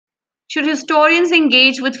Should historians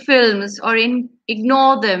engage with films or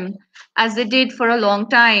ignore them as they did for a long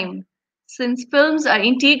time? Since films are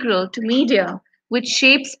integral to media, which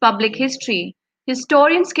shapes public history,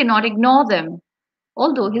 historians cannot ignore them,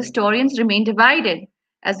 although historians remain divided,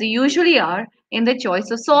 as they usually are, in their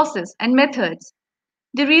choice of sources and methods.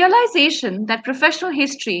 The realization that professional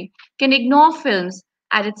history can ignore films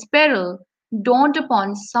at its peril dawned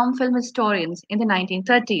upon some film historians in the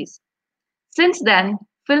 1930s. Since then,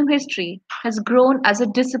 film history has grown as a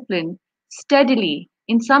discipline steadily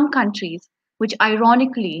in some countries, which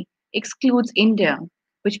ironically excludes India,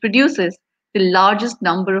 which produces the largest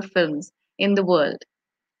number of films in the world.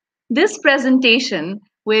 This presentation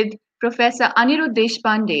with Professor Aniruddh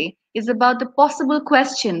Deshpande is about the possible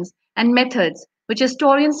questions and methods which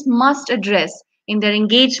historians must address in their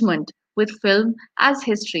engagement with film as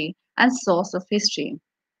history and source of history.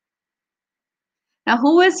 Now,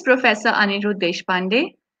 who is Professor Aniruddh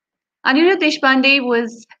Deshpande? Aniruddh Deshpande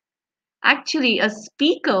was actually a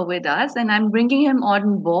speaker with us, and I'm bringing him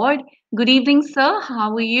on board. Good evening, sir.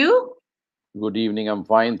 How are you? Good evening. I'm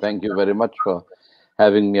fine. Thank you very much for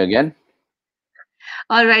having me again.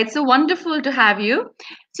 All right, so wonderful to have you.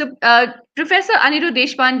 So, Professor Aniruddh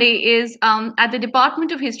Deshpande is at the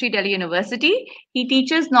Department of History, Delhi University. He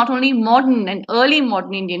teaches not only modern and early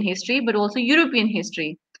modern Indian history, but also European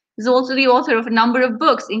history. He's also the author of a number of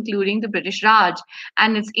books, including The British Raj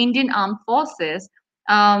and its Indian Armed Forces,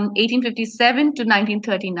 1857 to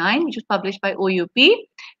 1939, which was published by OUP.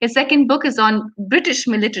 His second book is on British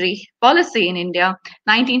military policy in India,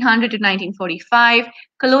 1900 to 1945,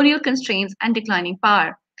 Colonial Constraints and Declining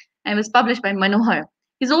Power, and was published by Manohar.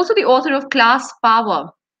 He's also the author of Class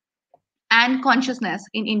Power and Consciousness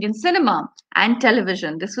in Indian Cinema and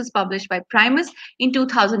Television. This was published by Primus in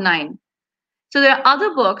 2009. So there are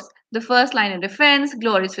other books, The First Line of Defense,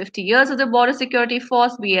 Glorious 50 Years of the Border Security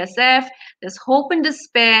Force, BSF, there's Hope and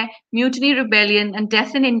Despair, Mutiny, Rebellion, and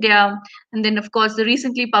Death in India. And then, of course, the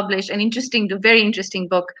recently published and very interesting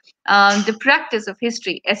book, The Practice of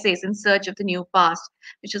History, Essays in Search of the New Past,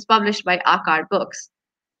 which was published by Akar Books.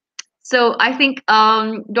 So I think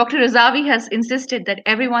Dr. Razavi has insisted that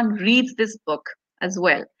everyone reads this book as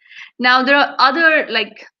well. Now, there are other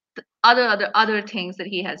things that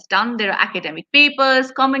he has done. There are academic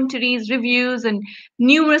papers, commentaries, reviews, and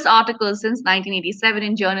numerous articles since 1987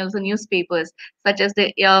 in journals and newspapers, such as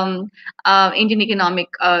the Indian Economic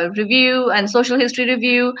Review and Social History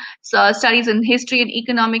Review, so studies in history and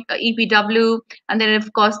economic EPW, and then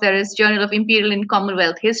of course there is Journal of Imperial and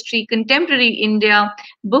Commonwealth History, Contemporary India,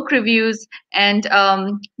 book reviews, and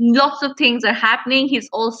lots of things are happening. He's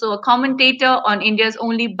also a commentator on India's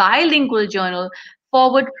only bilingual journal,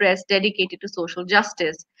 Forward Press, dedicated to social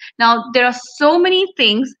justice. Now, there are so many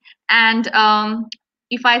things, and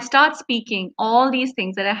if I start speaking all these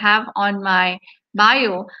things that I have on my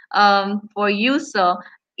bio for you, sir,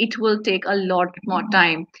 it will take a lot more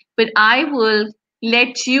time. But I will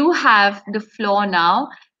let you have the floor now.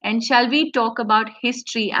 And shall we talk about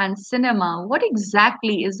history and cinema? What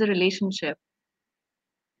exactly is the relationship?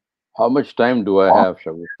 How much time do I have,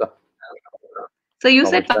 Shavita? So you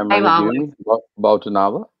How said much time 5 hours. are you giving? About an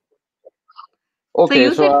hour? So Okay,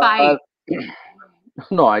 you said 5.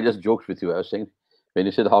 No, I just joked with you. I was saying when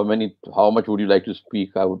you said how much would you like to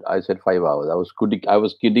speak? I said 5 hours. I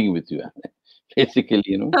was kidding with you, basically,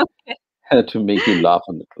 to make you laugh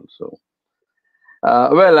a little. So,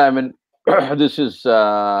 well, I mean, this is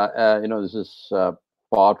part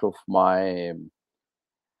of my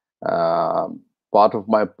uh, part of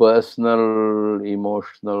my personal,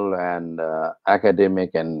 emotional, and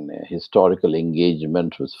academic and historical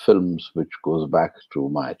engagement with films, which goes back to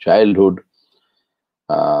my childhood,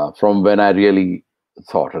 from when I really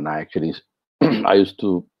thought, and I actually, I used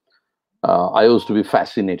to be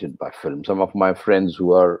fascinated by film. Some of my friends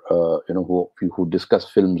who are, who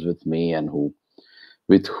discuss films with me and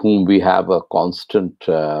with whom we have a constant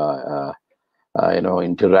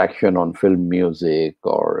interaction on film music,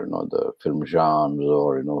 or the film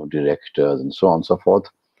genres, or directors, and so on and so forth.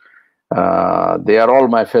 They are all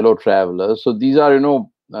my fellow travelers. So these are,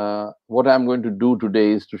 what I'm going to do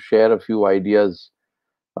today is to share a few ideas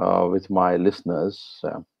with my listeners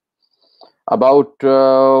about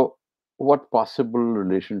what possible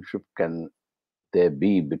relationship can there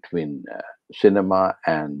be between cinema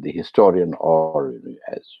and the historian, or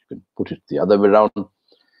as you can put it the other way around,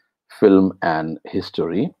 film and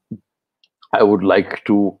history. I would like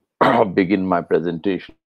to begin my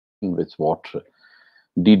presentation with what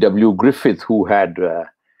D.W. Griffith, who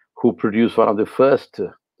produced one of the first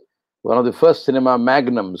cinema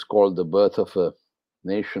magnums called The Birth of a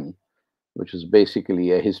Nation, which is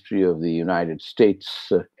basically a history of the United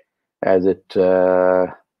States as it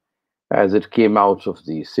came out of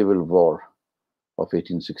the Civil War of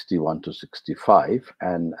 1861 to 65,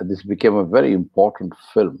 and this became a very important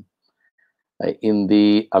film in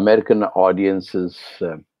the American audience's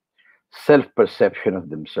self-perception of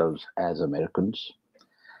themselves as Americans.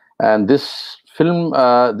 And this film,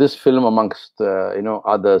 amongst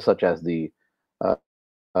others such as the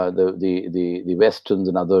westerns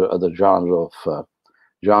and other genres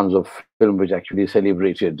of film, which actually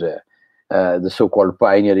celebrated the so-called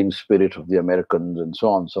pioneering spirit of the Americans and so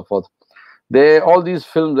on and so forth. All these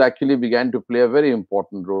films actually began to play a very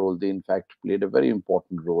important role. They, in fact, played a very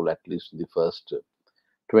important role, at least in the first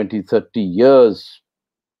 20, 30 years,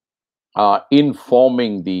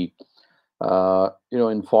 informing the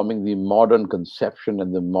modern conception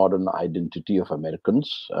and the modern identity of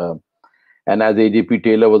Americans. And as A.J.P.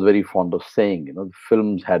 Taylor was very fond of saying,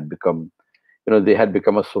 films had become, they had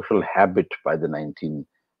become a social habit by the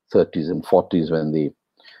 1930s and 40s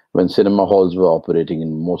when cinema halls were operating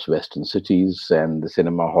in most Western cities, and the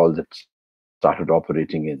cinema halls that started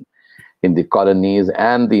operating in the colonies,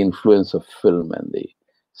 and the influence of film and the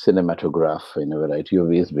cinematograph in a variety of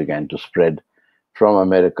ways began to spread from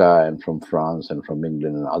America and from France and from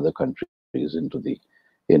England and other countries into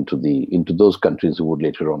those countries who would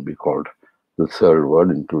later on be called the third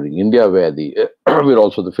world, including India, where where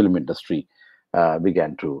also the film industry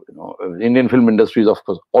began to, Indian film industry is of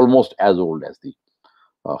course almost as old as the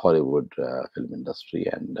Hollywood film industry,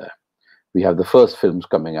 and we have the first films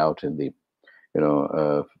coming out in the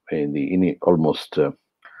almost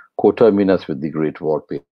coterminous with the Great War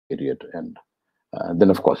period, and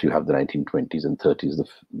then of course you have the 1920s and 30s, the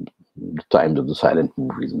times of the silent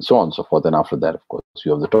movies and so on and so forth, and after that, of course,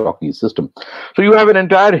 you have the talkie system. So you have an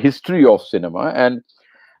entire history of cinema, and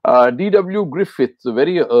D.W. Griffith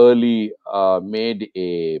very early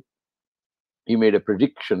he made a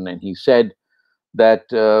prediction, and he said that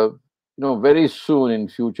very soon in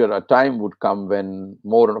future a time would come when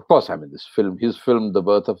more, and of course, I mean, his film the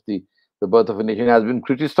birth of a nation has been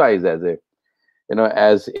criticized as a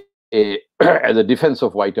as a defense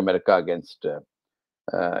of white America against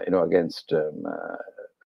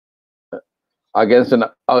against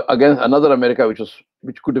another America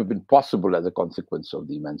which could have been possible as a consequence of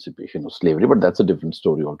the emancipation of slavery, but that's a different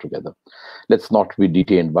story altogether. Let's not be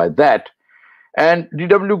detained by that. And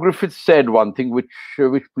D.W. Griffith said one thing which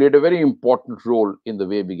played a very important role in the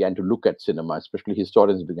way we began to look at cinema, especially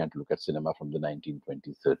historians began to look at cinema from the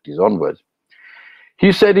 1920s, 30s onwards.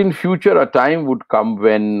 He said in future a time would come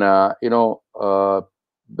when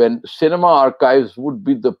cinema archives would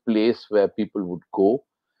be the place where people would go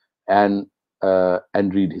and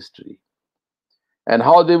read history. And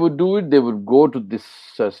how they would do it, they would go to this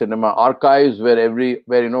cinema archives where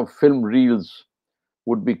film reels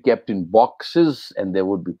would be kept in boxes, and there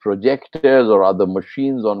would be projectors or other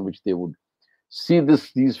machines on which they would see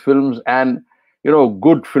these films, and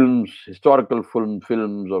good films, historical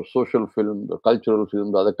films or social films or cultural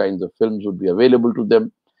films, other kinds of films would be available to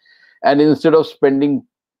them. And instead of spending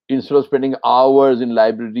hours in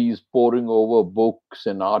libraries poring over books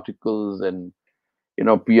and articles and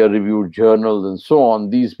peer-reviewed journals and so on,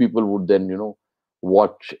 these people would then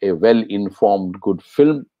watch a well-informed good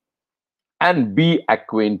film and be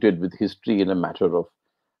acquainted with history in a matter of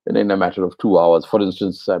 2 hours. For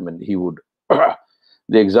instance, I mean, he would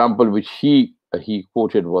the example which he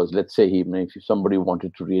quoted was, let's say, if somebody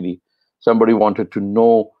wanted to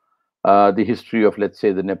know the history of, let's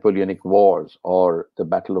say, the Napoleonic Wars or the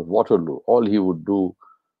Battle of Waterloo, all he would do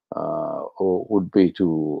would be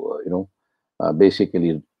to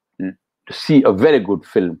basically see a very good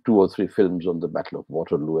film, 2 or 3 films on the Battle of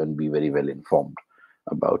Waterloo, and be very well informed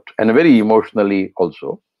about, and very emotionally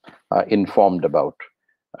also informed about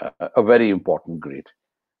a very important, great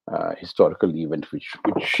historical event which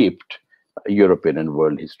shaped European and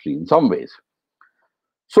world history in some ways.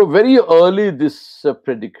 So very early this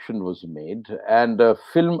prediction was made, and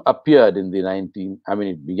film appeared in the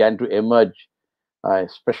it began to emerge,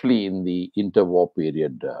 especially in the interwar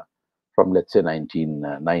period, from, let's say,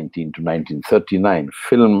 1919 to 1939.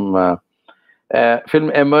 Film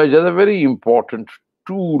emerged as a very important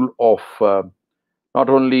tool of not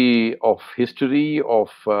only of history, of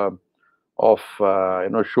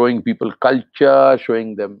showing people culture,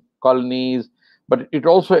 showing them colonies, but it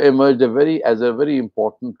also emerged as a very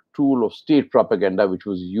important tool of state propaganda, which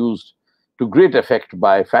was used to great effect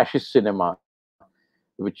by fascist cinema,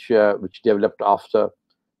 which developed after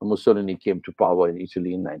Mussolini came to power in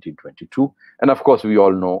Italy in 1922. And of course, we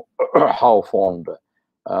all know how fond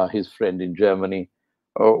his friend in Germany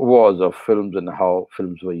was of films, and how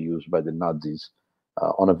films were used by the Nazis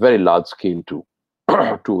on a very large scale too.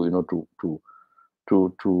 to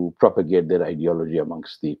to propagate their ideology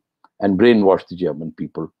amongst the and brainwash the German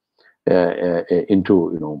people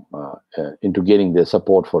into into gaining their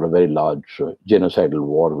support for a very large genocidal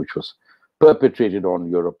war which was perpetrated on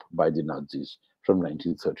Europe by the Nazis from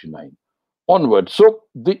 1939 onward. So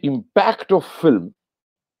the impact of film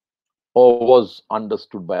was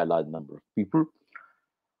understood by a large number of people.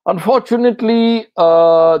 Unfortunately,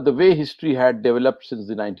 the way history had developed since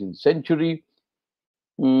the 19th century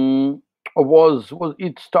mm, was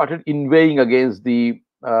it started inveighing against the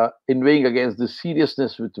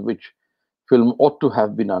seriousness with which film ought to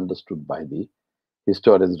have been understood by the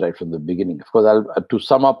historians right from the beginning. Of course, to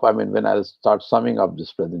sum up, I mean, when I'll start summing up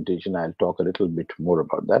this presentation, I'll talk a little bit more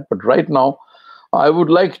about that. But right now, I would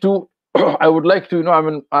like to, I would like to, I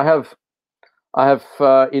mean, I have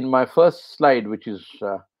in my first slide, which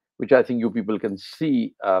I think you people can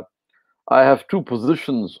see. I have two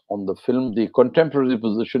positions on the film. The contemporary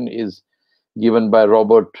position is given by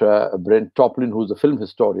Robert Brent Toplin, who's a film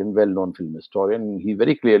historian, well-known film historian. He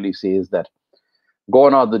very clearly says that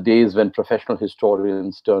gone are the days when professional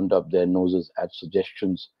historians turned up their noses at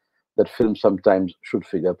suggestions that film sometimes should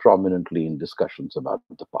figure prominently in discussions about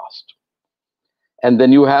the past. And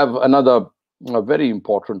then you have another a very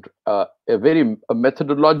important, a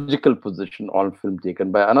methodological position on film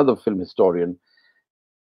taken by another film historian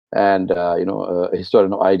and a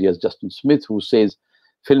historian of ideas, Justin Smith, who says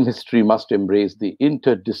film history must embrace the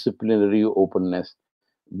interdisciplinary openness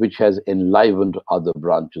which has enlivened other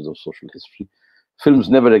branches of social history. Films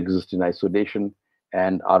never exist in isolation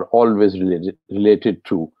and are always related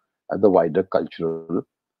to the wider cultural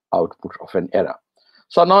output of an era.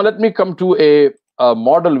 So now let me come to a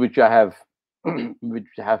model which I have which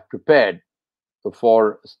I have prepared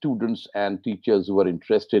for students and teachers who are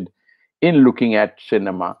interested in looking at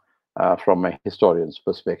cinema from a historian's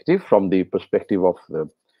perspective, from the perspective of the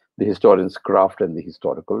historian's craft and the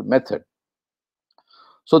historical method.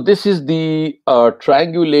 So this is the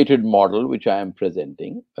triangulated model which I am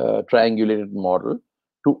presenting, triangulated model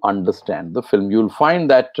to understand the film. You'll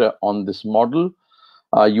find that on this model,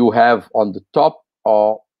 you have on the top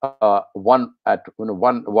one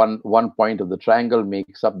point of the triangle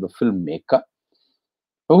makes up the filmmaker.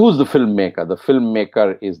 Who's the filmmaker? The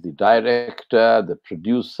filmmaker is the director, the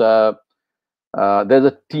producer. There's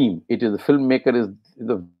a team. It is the filmmaker is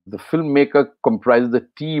the filmmaker comprises a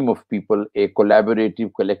team of people, a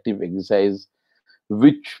collaborative collective exercise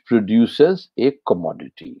which produces a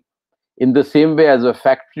commodity. In the same way as a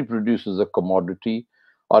factory produces a commodity,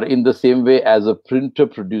 or in the same way as a printer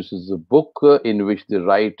produces a book in which the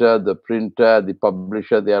writer, the printer, the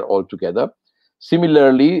publisher, they are all together.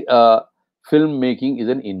 Similarly, filmmaking is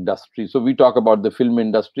an industry. So we talk about the film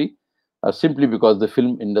industry simply because the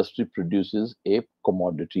film industry produces a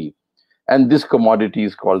commodity. And this commodity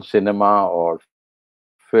is called cinema or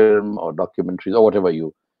film or documentaries or whatever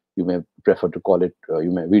you may prefer to call it,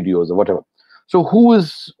 you may videos or whatever. So who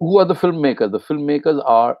are the filmmakers? The filmmakers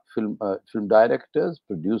are film directors,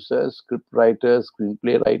 producers, script writers,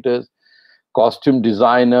 screenplay writers, costume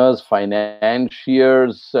designers,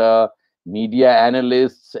 financiers, media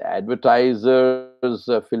analysts, advertisers,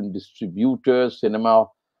 film distributors, cinema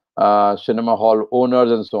hall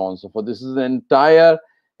owners, and so on and so forth. This is an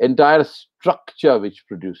entire structure which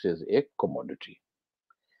produces a commodity.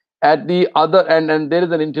 At the other end, and there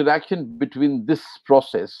is an interaction between this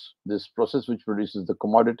process which produces the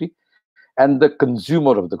commodity, and the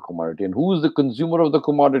consumer of the commodity. And who is the consumer of the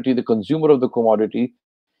commodity? The consumer of the commodity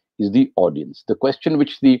is the audience. The question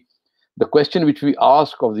which we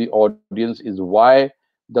ask of the audience is, why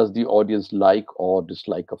does the audience like or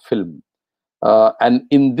dislike a film? And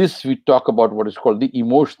in this, we talk about what is called the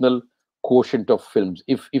emotional quotient of films.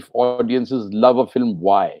 If audiences love a film,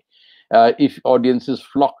 why? If audiences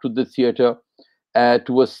flock to the theater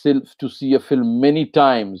to see a film many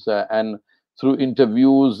times, and through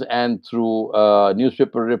interviews and through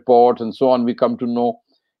newspaper reports and so on, we come to know.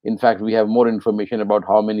 In fact, we have more information about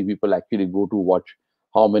how many people actually go to watch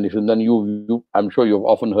how many films. And I'm sure you've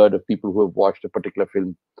often heard of people who have watched a particular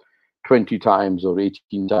film 20 times or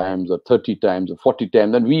 18 times or 30 times or 40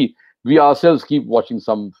 times. And we ourselves keep watching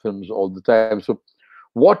some films all the time. So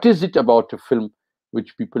what is it about a film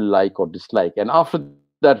which people like or dislike? And after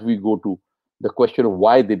that, we go to the question of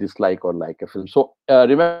why they dislike or like a film. So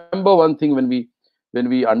remember one thing, when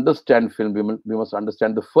we understand film, we must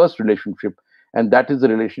understand the first relationship, and that is the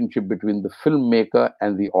relationship between the filmmaker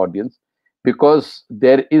and the audience, because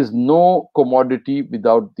there is no commodity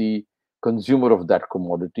without the consumer of that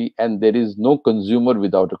commodity, and there is no consumer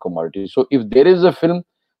without a commodity. So if there is a film,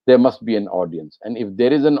 there must be an audience, and if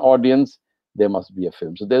there is an audience, there must be a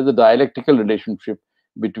film. So there's a dialectical relationship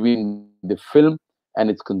between the film and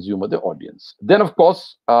its consumer, the audience. Then, of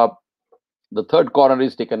course, the third corner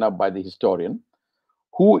is taken up by the historian,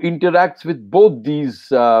 who interacts with both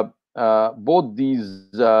these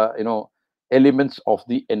elements of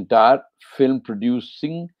the entire film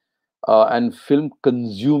producing and film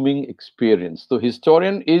consuming experience. So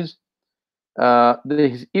historian is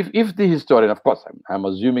if the historian, of course, I'm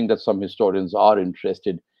assuming that some historians are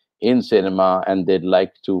interested in cinema and they'd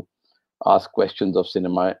like to ask questions of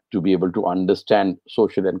cinema to be able to understand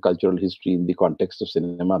social and cultural history in the context of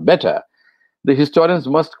cinema better. The historians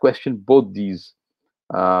must question both these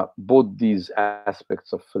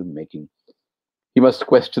aspects of filmmaking. He must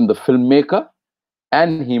question the filmmaker,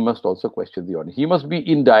 and he must also question the audience. He must be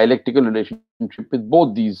in dialectical relationship with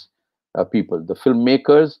both these people, the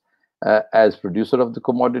filmmakers as producer of the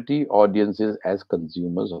commodity, audiences as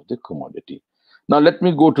consumers of the commodity. Now, let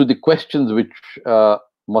me go to the questions which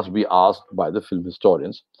must be asked by the film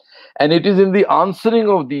historians. And it is in the answering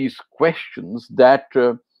of these questions that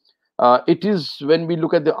it is when we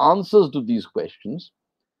look at the answers to these questions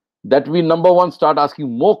that we, number one, start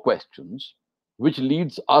asking more questions, which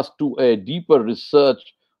leads us to a deeper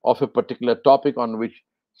research of a particular topic on which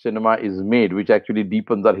cinema is made, which actually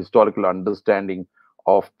deepens our historical understanding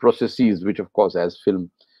of processes, which, of course, as film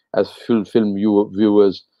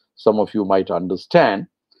viewers, some of you might understand.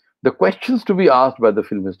 The questions to be asked by the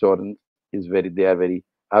film historian is they are very.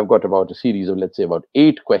 I've got about a series of, let's say, about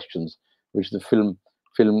 8 questions, which the film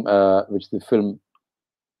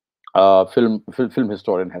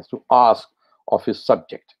historian has to ask of his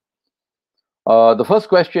subject. The first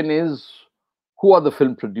question is, who are the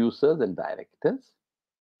film producers and directors?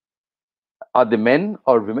 Are they men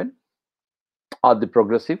or women? Are they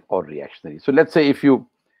progressive or reactionary? So let's say if you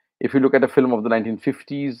look at a film of the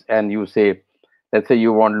 1950s and you say, let's say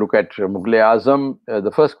you want to look at Mughal-e-Azam,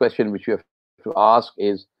 the first question which you have to ask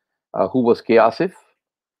is, who was K. Asif?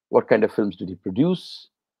 What kind of films did he produce?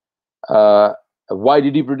 Why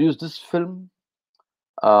did he produce this film?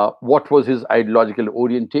 What was his ideological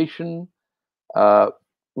orientation?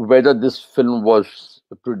 Whether this film was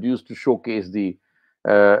produced to showcase the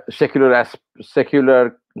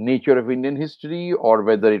secular nature of Indian history, or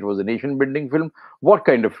whether it was a nation building film. What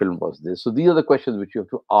kind of film was this? So these are the questions which you have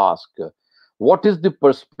to ask. What is the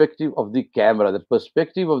perspective of the camera? The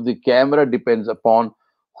perspective of the camera depends upon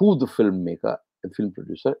who the filmmaker and film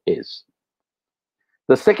producer is.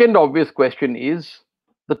 The second obvious question is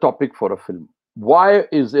the topic for a film. Why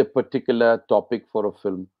is a particular topic for a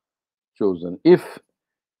film chosen? If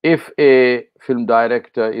a film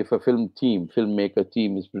director, if a filmmaker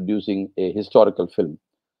team is producing a historical film,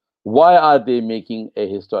 why are they making a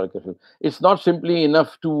historical film? It's not simply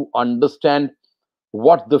enough to understand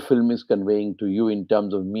what the film is conveying to you in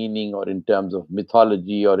terms of meaning, or in terms of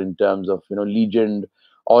mythology, or in terms of legend,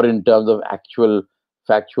 or in terms of actual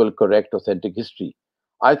factual, correct, authentic history.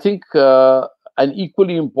 I think an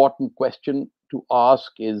equally important question to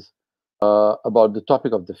ask is about the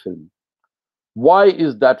topic of the film. Why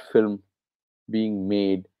is that film being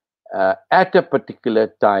made at a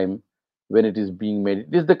particular time when it is being made?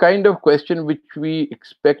 It is the kind of question which we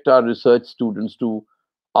expect our research students to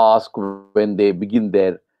ask when they begin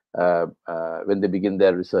their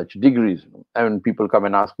research degrees. I mean, people come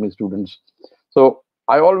and ask me, students. So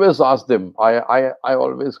I always ask them. I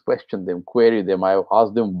always question them, query them. I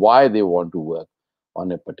ask them why they want to work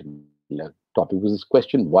on a particular topic, because this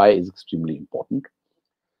question why is extremely important.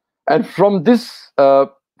 And from this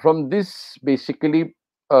basically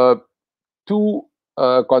two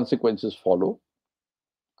consequences follow.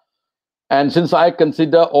 And since I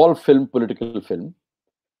consider all film political film,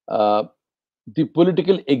 uh, the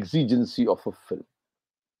political exigency of a film,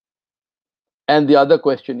 and the other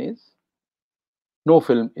question is, no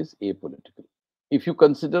film is apolitical. If you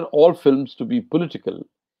consider all films to be political,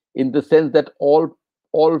 in the sense that all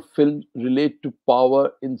films relate to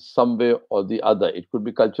power in some way or the other. It could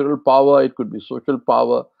be cultural power, it could be social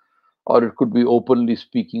power, or it could be, openly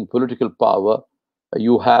speaking, political power.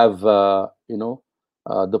 You have the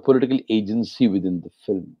political agency within the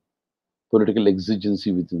film, political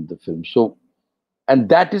exigency within the film. So, and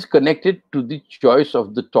that is connected to the choice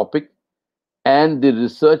of the topic and the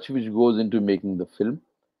research which goes into making the film,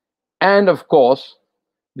 and of course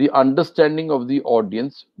the understanding of the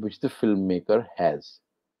audience which the filmmaker has.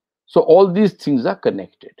 So all these things are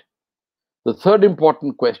connected. The third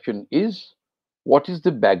important question is, what is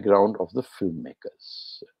the background of the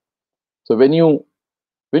filmmakers? So when you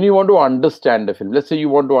want to understand a film, let's say you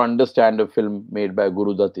want to understand a film made by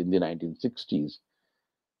Guru Dutt in the 1960s,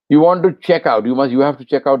 you want to check out, you have to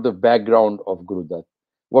check out the background of Guru Dutt.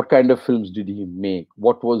 What kind of films did he make?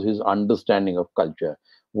 What was his understanding of culture?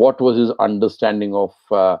 What was his understanding of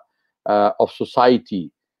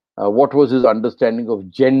society? What was his understanding of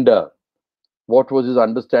gender? What was his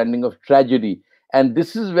understanding of tragedy? And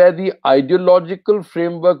this is where the ideological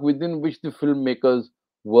framework within which the filmmakers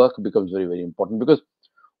work becomes very, very important. Because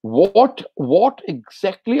what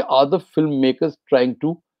exactly are the filmmakers trying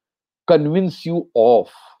to convince you of?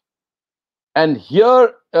 And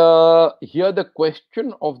here the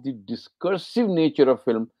question of the discursive nature of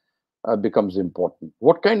film becomes important.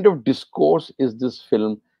 What kind of discourse is this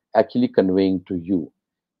film actually conveying to you?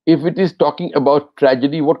 If it is talking about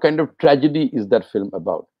tragedy, what kind of tragedy is that film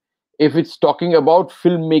about? If it's talking about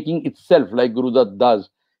filmmaking itself, like Guru Dutt does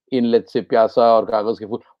in, let's say, Pyasa or Kagaz Ke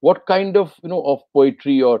Phool, what kind of of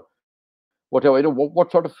poetry or whatever,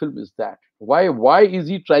 what sort of film is that? Why is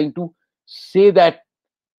he trying to say that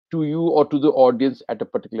to you or to the audience at a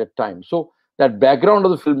particular time? So that background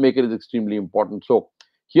of the filmmaker is extremely important. So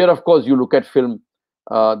here, of course, you look at the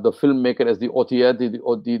filmmaker as the author.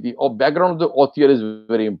 The background of the author is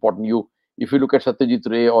very important. If you look at Satyajit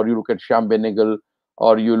Ray, or you look at Shyam Benegal,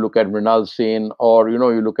 or you look at Mrinal Sen, or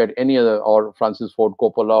you look at any other, or Francis Ford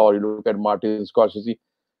Coppola, or you look at Martin Scorsese,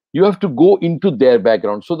 you have to go into their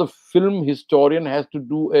background. So the film historian has to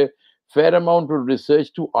do a fair amount of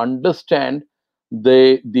research to understand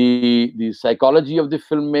the psychology of the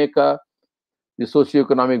filmmaker, the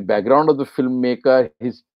socioeconomic background of the filmmaker,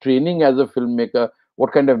 his training as a filmmaker,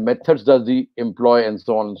 what kind of methods does he employ, and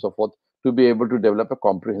so on and so forth, to be able to develop a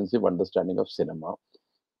comprehensive understanding of cinema.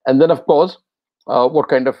 And then, of course, what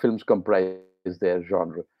kind of films comprise their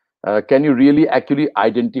genre? Can you really actually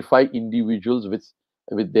identify individuals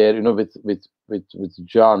with their with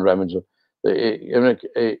genre? I mean, so,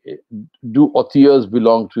 do authors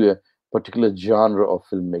belong to a particular genre of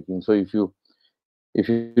filmmaking? So if you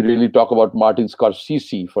really talk about Martin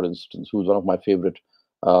Scorsese, for instance, who's one of my favorite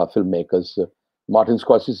filmmakers, Martin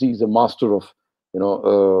Scorsese is a master of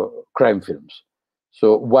crime films.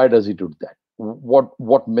 So why does he do that?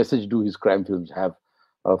 What message do his crime films have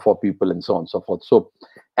for people, and so on and so forth? So,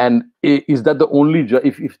 and is that the only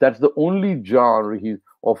if that's the only genre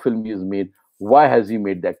of film he has made? Why has he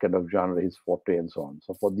made that kind of genre his forte, and so on and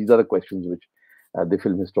so forth? These are the questions which the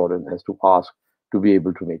film historian has to ask to be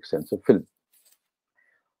able to make sense of film.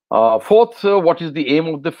 Fourth, what is the aim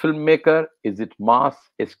of the filmmaker? Is it mass,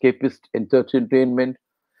 escapist entertainment?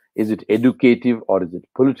 Is it educative, or is it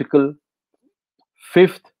political?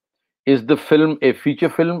 Fifth, is the film a feature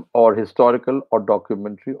film, or historical, or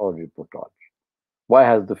documentary, or reportage? Why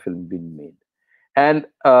has the film been made? And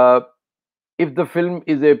if the film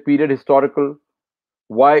is a period historical,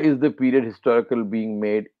 why is the period historical being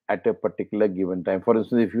made at a particular given time? For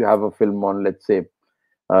instance, if you have a film on, let's say,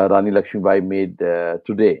 Rani Lakshmibai made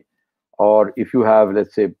today, or if you have,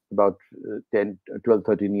 let's say, about 10, 12,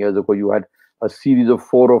 13 years ago, you had a series of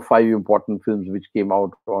 4 or 5 important films which came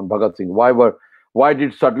out on Bhagat Singh. Why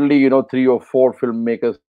did suddenly, 3 or 4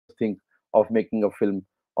 filmmakers think of making a film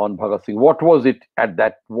on Bhagat Singh? What was it at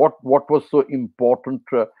that? What was so important?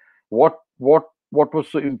 What was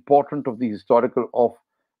so important of the historical of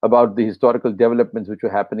about the historical developments which were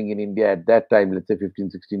happening in India at that time, let's say 15,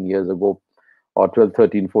 16 years ago, or 12,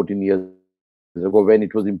 13, 14 years ago, when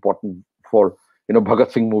it was important for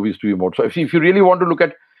Bhagat Singh movies to be made. So if you really want to look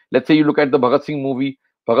at, let's say you look at the Bhagat Singh movie,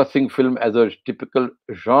 Bhagat Singh film as a typical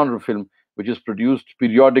genre film which is produced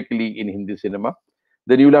periodically in Hindi cinema,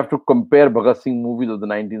 then you'll have to compare Bhagat Singh movies of the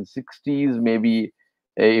 1960s, maybe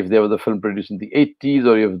if there was a film produced in the 80s,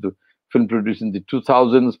 or you have the film produced in the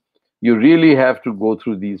 2000s. You really have to go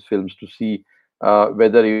through these films to see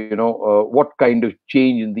whether what kind of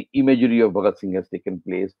change in the imagery of Bhagat Singh has taken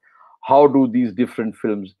place. How do these different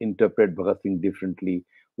films interpret Bhagat Singh differently?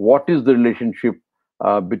 What is the relationship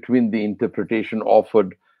between the interpretation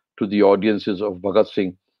offered to the audiences of Bhagat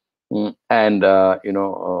Singh, and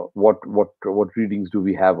what readings do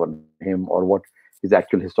we have on him, or what his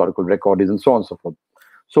actual historical record is, and so on and so forth.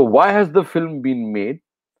 So why has the film been made,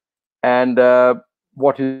 and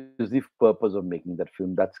what is the purpose of making that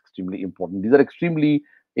film? That's extremely important. These are extremely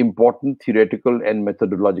important theoretical and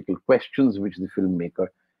methodological questions which the filmmaker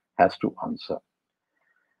has to answer.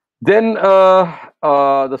 Then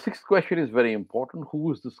the sixth question is very important: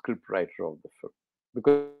 who is the script writer of the film?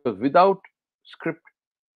 Because without script,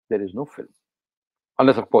 there is no film,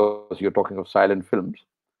 unless, of course, you're talking of silent films,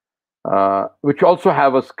 which also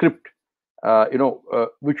have a script,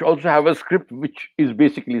 which also have a script which is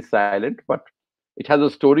basically silent, but it has a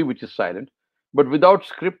story which is silent. But without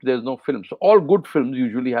script, there's no film. So all good films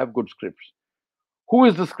usually have good scripts. Who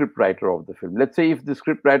is the script writer of the film? Let's say if the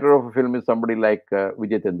script writer of a film is somebody like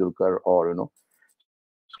Vijay Tendulkar, or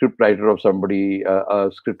scriptwriter of somebody, a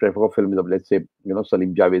scriptwriter for a film, let's say,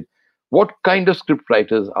 Salim Javed. What kind of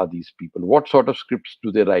scriptwriters are these people? What sort of scripts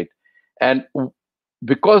do they write? And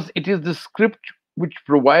because it is the script which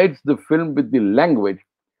provides the film with the language,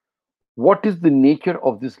 what is the nature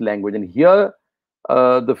of this language? And here,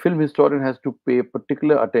 the film historian has to pay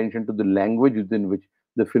particular attention to the language within which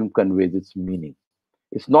the film conveys its meaning.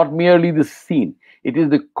 It's not merely the scene, it is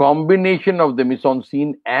the combination of the mise en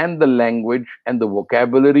scene and the language and the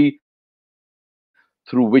vocabulary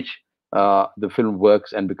through which the film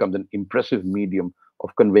works and becomes an impressive medium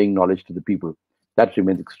of conveying knowledge to the people. That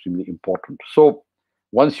remains extremely important. So,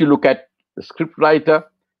 once you look at the script writer,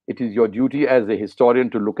 it is your duty as a historian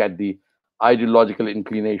to look at the ideological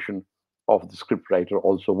inclination of the script writer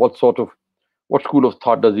also. What school of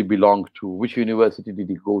thought does he belong to? Which university did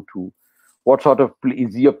he go to? What sort of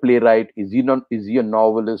is he a playwright? Is he a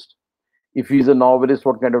novelist? If he's a novelist,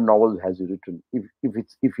 what kind of novels has he written?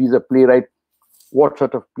 If he's a playwright, what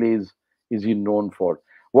sort of plays is he known for?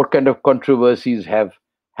 What kind of controversies have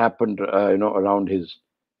happened, around his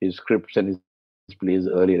scripts and his plays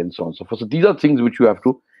earlier, and so on and so forth. So these are things which you have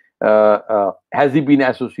to. Has he been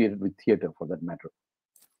associated with theater, for that matter?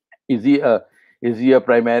 Is he a is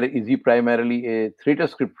he primarily a theater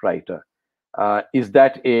script writer? Is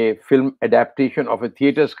that a film adaptation of a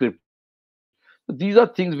theater script? So these are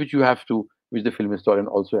things which you have to, which the film historian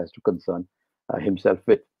also has to concern himself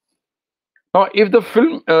with. Now, if the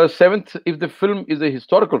film is a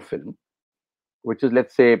historical film, which is,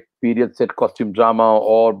 let's say, period set costume drama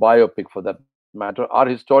or biopic for that matter, are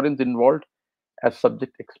historians involved as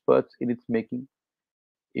subject experts in its making?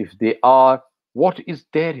 If they are, what is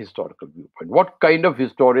their historical viewpoint? What kind of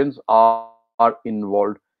historians are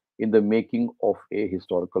involved in the making of a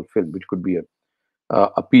historical film, which could be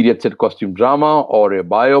a period set costume drama or a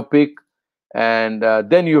biopic? And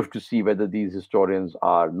then you have to see whether these historians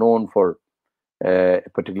are known for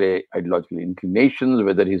particular ideological inclinations,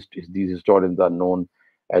 whether these historians are known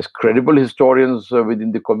as credible historians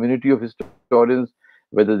within the community of historians,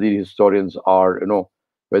 whether these historians are,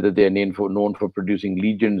 whether they are known for producing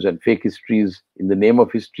legends and fake histories in the name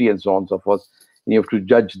of history, and so on and so forth. And you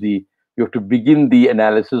have to begin the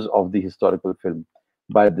analysis of the historical film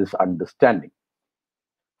by this understanding.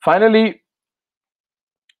 Finally,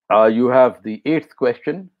 you have the eighth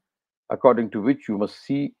question, according to which you must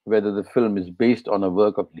see whether the film is based on a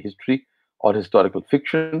work of history or historical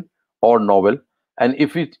fiction or novel, and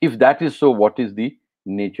if that is so, what is the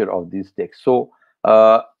nature of these texts? So,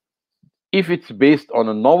 if it's based on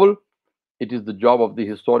a novel, it is the job of the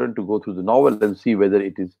historian to go through the novel and see whether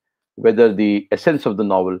the essence of the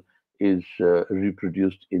novel is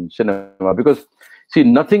reproduced in cinema. Because, see,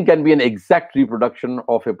 nothing can be an exact reproduction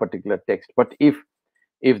of a particular text, but if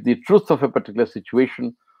the truth of a particular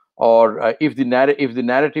situation, or if the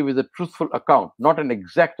narrative is a truthful account, not an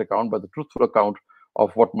exact account, but the truthful account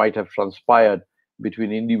of what might have transpired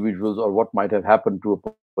between individuals, or what might have happened to a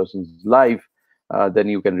person's life, then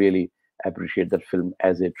you can really appreciate that film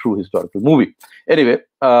as a true historical movie. Anyway,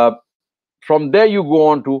 from there you go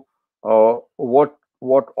on to what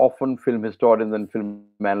often film historians and film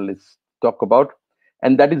analysts talk about,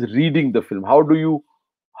 and that is reading the film. How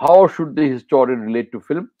should the historian relate to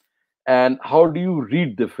film, and how do you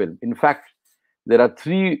read the film? In fact, there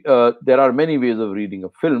are many ways of reading a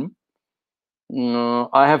film.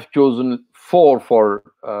 I have chosen four for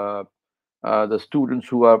the students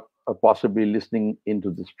who are possibly listening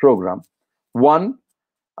into this program. One,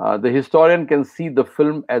 the historian can see the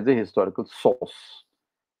film as a historical source.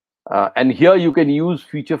 And here you can use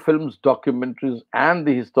feature films, documentaries, and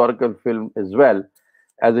the historical film as well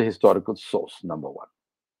as a historical source, number one.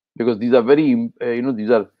 Because these are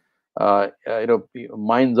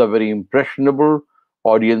minds are very impressionable.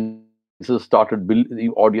 Audiences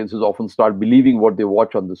often start believing what they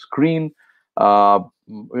watch on the screen.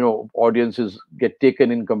 Audiences get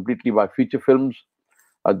taken in completely by feature films.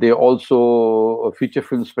 They also feature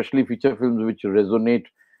films, especially feature films which resonate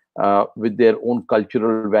with their own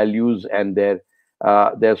cultural values and their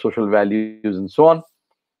social values, and so on.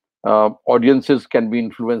 Audiences can be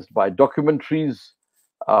influenced by documentaries,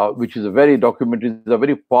 documentaries are a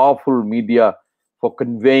very powerful media for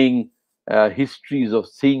conveying histories of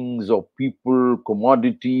things, of people,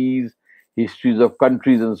 commodities, histories of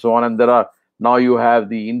countries, and so on. And now you have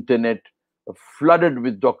the internet flooded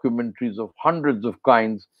with documentaries of hundreds of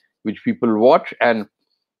kinds which people watch, and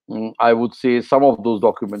I would say some of those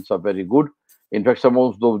documents are very good. In fact, some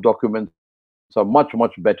of those documents are much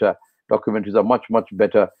better. Documentaries are much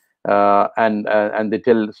better, and they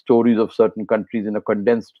tell stories of certain countries in a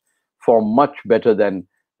condensed form much better than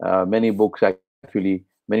many books, actually,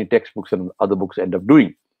 many textbooks and other books end up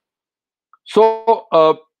doing. So,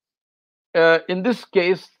 in this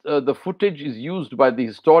case, the footage is used by the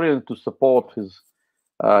historian to support his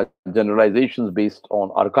generalizations based on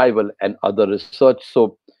archival and other research.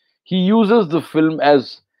 So, he uses the film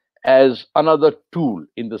as another tool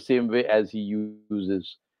in the same way as he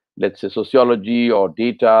uses, let's say, sociology or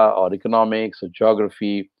data or economics or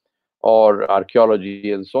geography or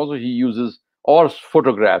archaeology and so on. So he uses or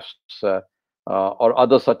photographs or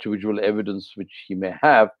other such visual evidence which he may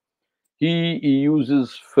have. He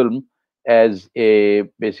uses film as a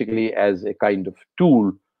basically as a kind of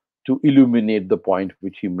tool to illuminate the point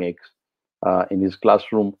which he makes in his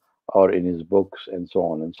classroom or in his books and so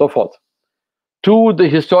on and so forth. Two, the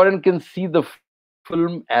historian can see the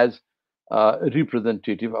film as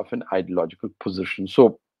representative of an ideological position.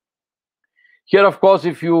 So here, of course,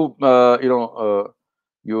 if you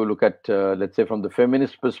look at, let's say, from the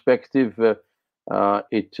feminist perspective,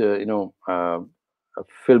 it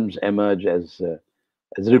films emerge as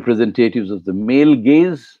representatives of the male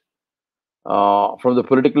gaze. From the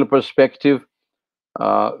political perspective,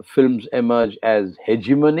 films emerge as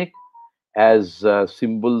hegemonic, as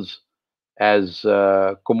symbols, as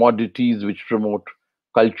commodities which promote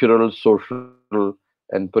cultural, social,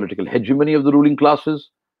 and political hegemony of the ruling classes.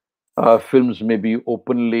 Films may be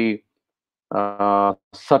openly,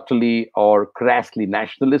 subtly, or crassly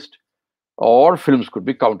nationalist, or films could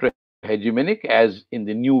be counter hegemonic, as in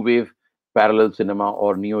the new wave parallel cinema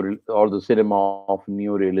or the cinema of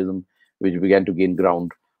neorealism, which began to gain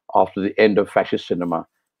ground after the end of fascist cinema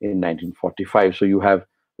in 1945. So you have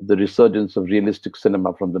the resurgence of realistic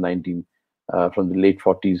cinema from the late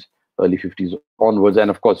 40s, early 50s onwards, and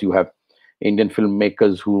of course you have Indian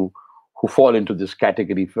filmmakers who fall into this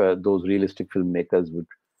category. For those realistic filmmakers with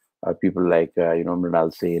people like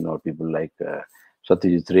Mrinal Sen or people like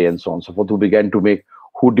Satyajit Ray and so on and so forth,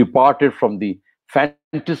 who departed from the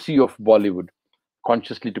fantasy of Bollywood,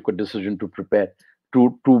 consciously took a decision to prepare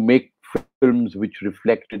to make films which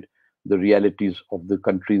reflected the realities of the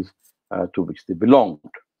countries to which they belonged.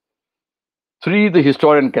 Three, the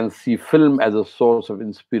historian can see film as a source of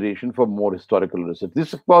inspiration for more historical research.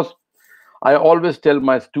 This, of course, I always tell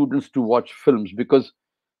my students to watch films because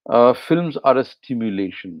films are a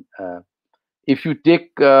stimulation. If you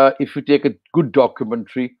take a good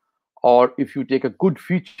documentary, or if you take a good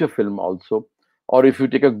feature film also, or if you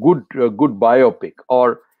take a good biopic,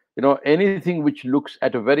 or anything which looks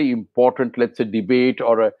at a very important, let's say, debate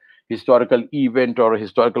or a historical event or a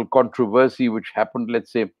historical controversy which happened,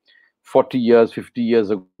 let's say, 40 years, 50 years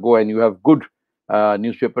ago, and you have good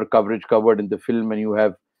newspaper coverage covered in the film, and you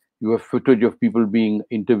have footage of people being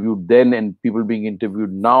interviewed then and people being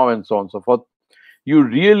interviewed now and so on and so forth. You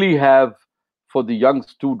really have, for the young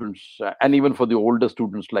students and even for the older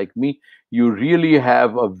students like me, you really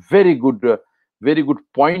have a very good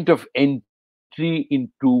point of entry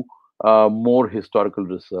into more historical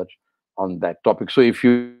research on that topic. So if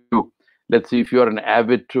you, let's say, if you're an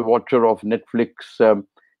avid watcher of Netflix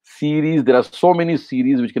series, there are so many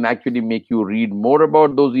series which can actually make you read more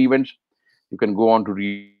about those events. You can go on to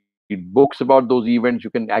read books about those events. You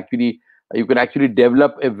can actually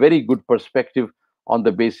develop a very good perspective on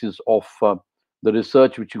the basis of the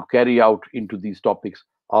research which you carry out into these topics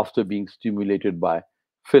after being stimulated by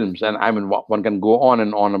films. And I mean, one can go on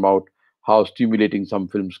and on about how stimulating some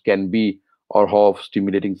films can be, or how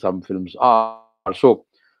stimulating some films are. So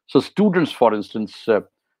students, for instance,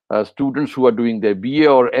 students who are doing their BA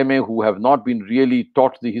or MA, who have not been really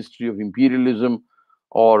taught the history of imperialism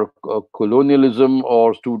or colonialism,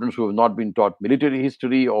 or students who have not been taught military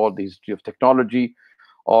history or the history of technology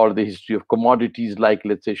or the history of commodities like,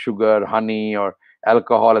 let's say, sugar, honey, or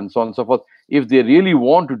alcohol, and so on and so forth. If they really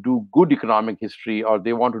want to do good economic history or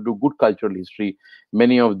they want to do good cultural history,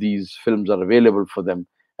 many of these films are available for them.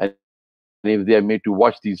 And if they are made to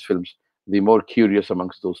watch these films, the more curious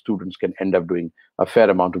amongst those students can end up doing a fair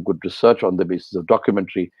amount of good research on the basis of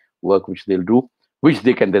documentary work which they'll do, which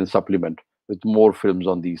they can then supplement with more films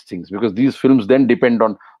on these things, because these films then depend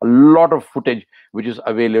on a lot of footage which is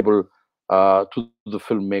available to the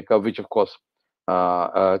filmmaker, which of course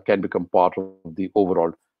can become part of the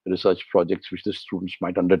overall research projects which the students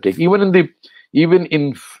might undertake. Even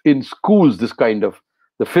in schools, this kind of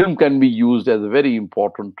the film can be used as a very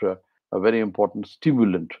important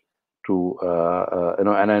stimulant to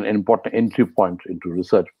and an important entry point into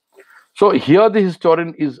research. So here the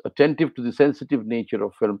historian is attentive to the sensitive nature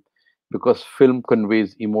of film, because film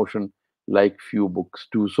conveys emotion like few books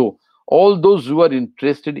do. So all those who are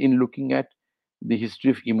interested in looking at the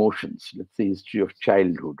history of emotions, let's say history of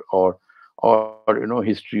childhood, or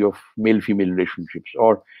history of male female relationships,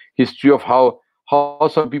 or history of how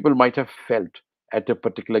some people might have felt at a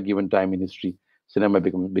particular given time in history, cinema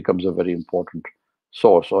becomes a very important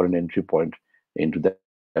source or an entry point into that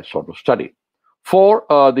sort of study. Four,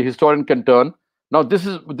 the historian can turn. Now, this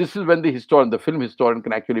is when the film historian,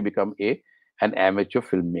 can actually become an amateur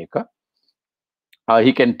filmmaker.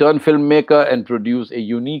 He can turn filmmaker and produce a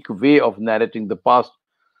unique way of narrating the past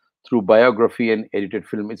through biography and edited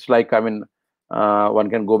film. It's like, I mean, one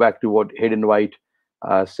can go back to what Hayden White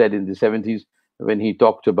said in the 70s when he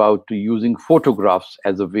talked about using photographs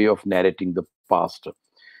as a way of narrating the past.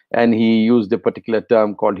 And he used a particular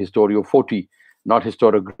term called historiophoty, not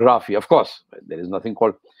historiography. Of course, there is nothing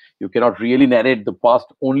called, you cannot really narrate the past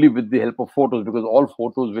only with the help of photos, because all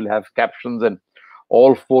photos will have captions, and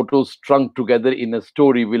all photos strung together in a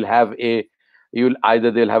story will have a, you'll either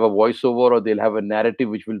they'll have a voiceover or they'll have a narrative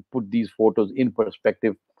which will put these photos in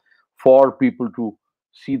perspective for people to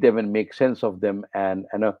see them and make sense of them, and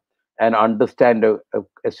understand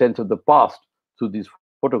a sense of the past through these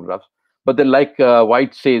photographs. But then, like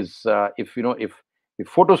White says, if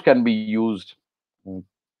photos can be used mm,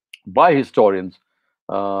 by historians,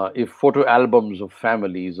 if photo albums of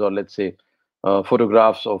families, or let's say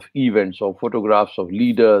photographs of events, or photographs of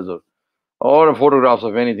leaders, or photographs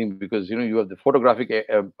of anything, because you have the photographic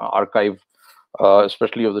archive,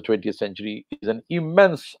 especially of the 20th century, is an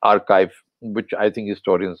immense archive which I think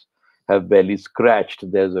historians have barely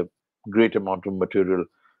scratched. There's a great amount of material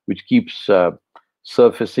which keeps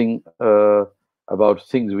surfacing about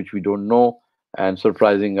things which we don't know, and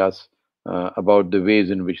surprising us about the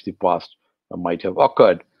ways in which the past might have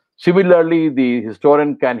occurred. Similarly, the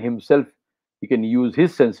historian can himself, he can use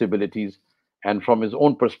his sensibilities, and from his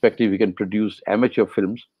own perspective, he can produce amateur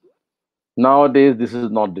films. Nowadays, this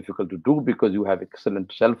is not difficult to do because you have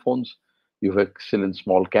excellent cell phones, you have excellent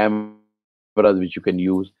small cameras which you can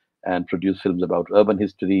use and produce films about urban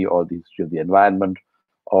history or the history of the environment,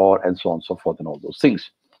 or and so on and so forth, and all those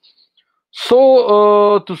things.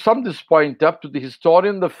 So, to sum this point up, to the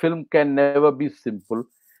historian, the film can never be simple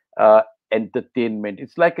entertainment.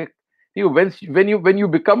 It's like a, when you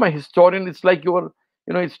become a historian, it's like you're,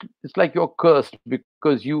 it's like you're cursed,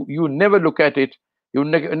 because you never look at it,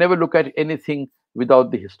 never look at anything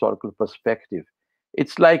without the historical perspective.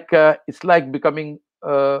 It's like becoming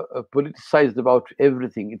politicized about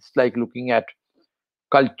everything. It's like looking at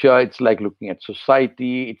culture, it's like looking at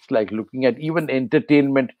society, it's like looking at even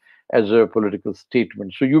entertainment as a political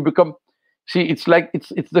statement. So you become, see, it's like it's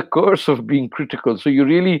the curse of being critical. So you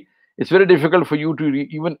really, it's very difficult for you to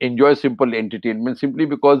even enjoy simple entertainment, simply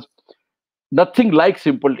because nothing like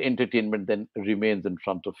simple entertainment then remains in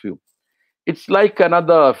front of you. It's like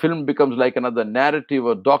another film becomes like another narrative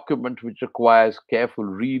or document which requires careful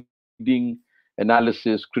reading,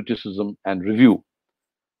 analysis, criticism, and review.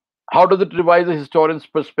 How does it revise a historian's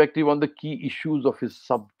perspective on the key issues of his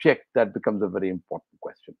subject? That becomes a very important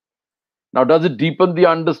question. Now, does it deepen the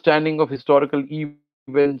understanding of historical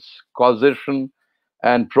events, causation,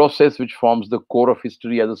 and process which forms the core of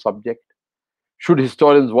history as a subject? Should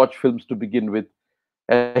historians watch films to begin with?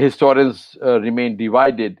 Historians remain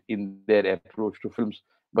divided in their approach to films,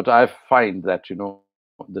 but I find that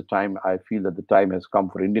I feel that the time has come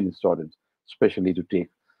for Indian historians, especially, to take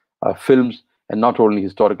films, and not only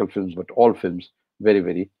historical films but all films, very,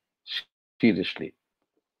 very seriously.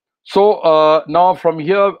 So now from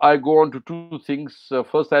here I go on to two things.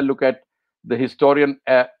 First, I look at the historian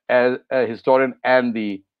as a historian and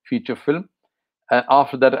the feature film, and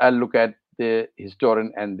after that I'll look at the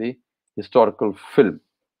historian and the historical film.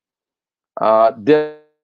 There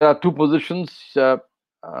are two positions. There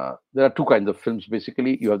are two kinds of films.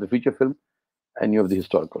 Basically, you have the feature film and you have the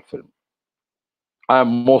historical film.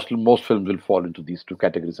 Most films will fall into these two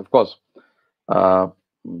categories. Of course, uh,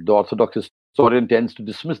 the orthodox historian tends to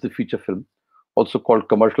dismiss the feature film, also called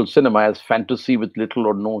commercial cinema, as fantasy with little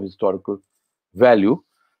or no historical value.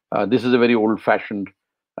 This is a very old-fashioned,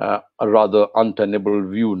 a rather untenable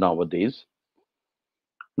view nowadays.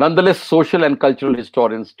 Nonetheless, social and cultural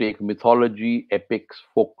historians take mythology, epics,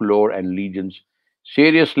 folklore, and legends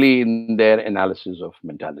seriously in their analysis of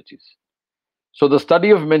mentalities. So, the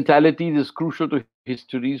study of mentalities is crucial to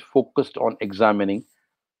histories focused on examining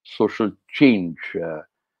social change.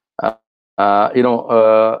 I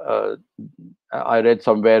read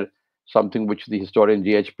somewhere something which the historian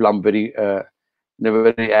J.H. Plum very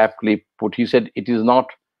aptly put. He said it is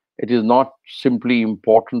not simply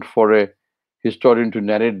important for a historian to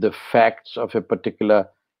narrate the facts of a particular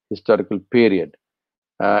historical period.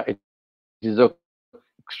 It is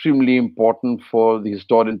extremely important for the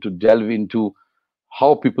historian to delve into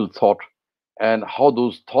how people thought and how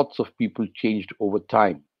those thoughts of people changed over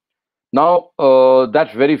time. Now,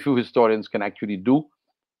 that very few historians can actually do.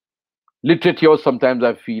 Literatures sometimes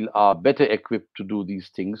I feel are better equipped to do these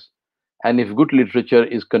things. And if good literature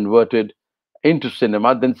is converted into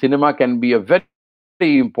cinema, then cinema can be a very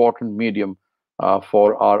important medium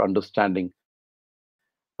for our understanding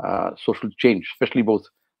social change, especially both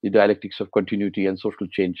the dialectics of continuity and social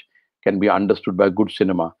change can be understood by good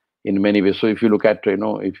cinema in many ways. So if you look at,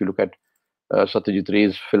 if you look at Satyajit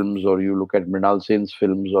Ray's films, or you look at Mrinal Sen's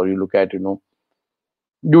films, or you look at, you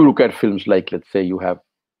look at films like, let's say, you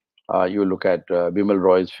look at Bimal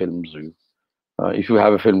Roy's films. If you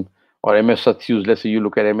have a film, or MS Satyu's, let's say you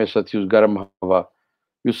look at MS Satyu's Garam Hava,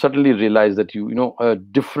 you suddenly realize that a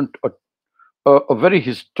different, a very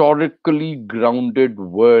historically grounded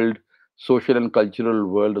world, social and cultural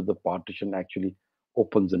world of the partition actually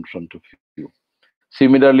opens in front of you.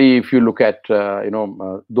 Similarly, if you look at Do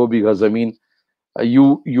Bigha Zameen,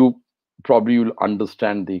 you probably will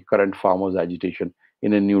understand the current farmers' agitation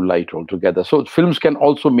in a new light altogether. So films can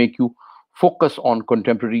also make you focus on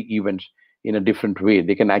contemporary events in a different way.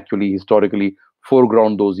 They can actually historically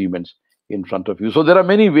foreground those events in front of you. So there are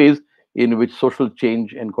many ways in which social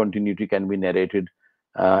change and continuity can be narrated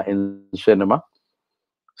in cinema.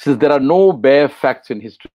 Since there are no bare facts in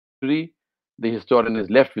history, the historian is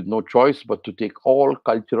left with no choice but to take all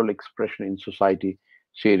cultural expression in society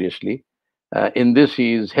seriously. In this,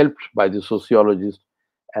 he is helped by the sociologist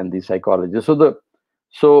and the psychologist. As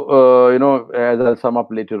I'll sum up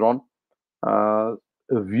later on, uh,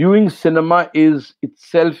 viewing cinema is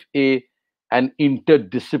itself a an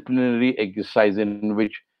interdisciplinary exercise in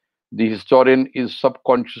which the historian is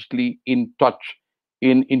subconsciously in touch,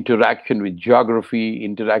 in interaction with geography,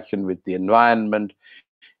 interaction with the environment,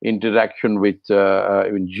 interaction with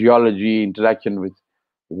geology, interaction with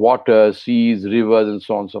water, seas, rivers, and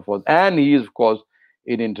so on and so forth. And he is, of course,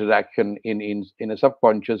 in interaction, in a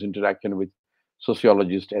subconscious interaction with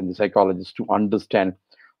sociologists and the psychologists to understand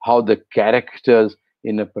how the characters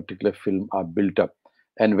in a particular film are built up,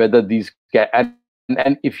 and whether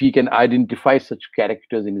and if he can identify such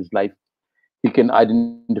characters in his life, he can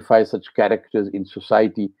identify such characters in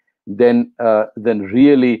society, then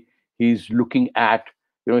really he's looking at,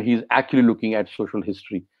 he's actually looking at social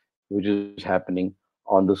history which is happening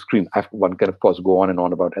on the screen. One can of course go on and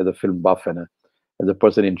on about, as a film buff and as a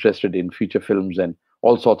person interested in feature films and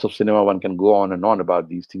all sorts of cinema, one can go on and on about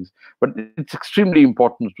these things. But it's extremely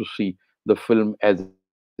important to see the film as a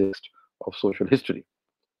text of social history.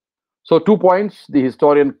 So 2 points: the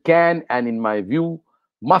historian can, and in my view,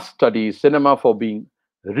 must study cinema for being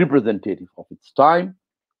representative of its time.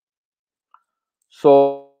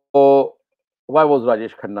 So why was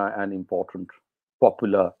Rajesh Khanna an important,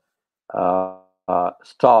 popular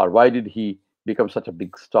star? Why did he become such a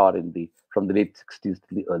big star from the late 60s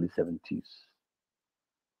to the early 70s?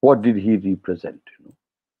 What did he represent?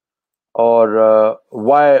 Or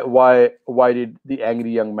why did the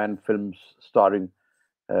Angry Young Man films starring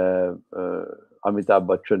Amitabh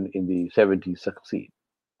Bachchan in the 70s succeed?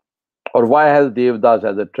 Or why has Devdas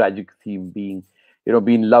as a tragic theme been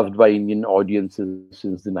loved by Indian audiences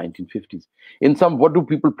since the 1950s? In some, what do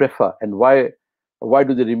people prefer, and why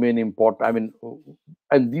do they remain important? I mean,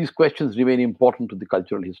 and these questions remain important to the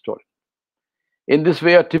cultural historian. In this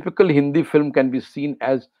way, a typical Hindi film can be seen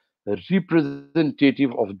as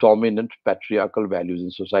representative of dominant patriarchal values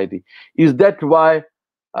in society. Is that why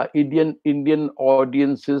Indian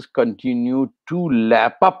audiences continue to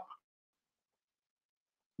lap up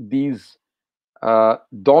these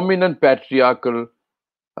dominant patriarchal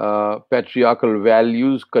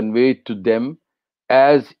values conveyed to them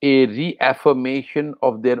as a reaffirmation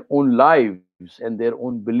of their own lives and their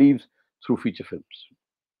own beliefs through feature films?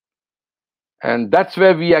 And that's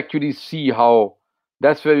where we actually see how,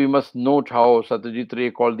 that's where we must note how Satyajit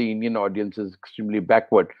Ray called the Indian audiences extremely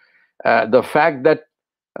backward. The fact that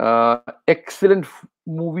excellent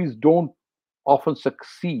movies don't often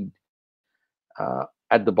succeed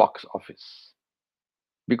at the box office,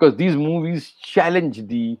 because these movies challenge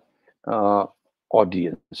the uh,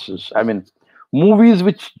 audiences. I mean, movies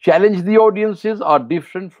which challenge the audiences are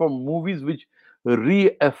different from movies which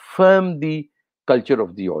reaffirm the culture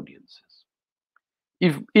of the audiences.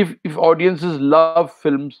 If audiences love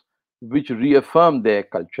films which reaffirm their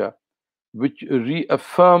culture, which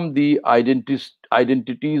reaffirm the identities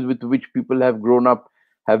with which people have grown up,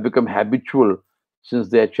 have become habitual since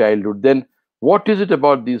their childhood, then what is it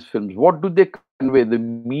about these films? What do they convey? The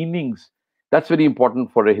meanings. That's very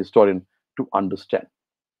important for a historian to understand.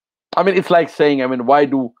 I mean, it's like saying, I mean, why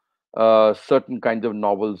do certain kinds of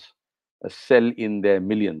novels sell in their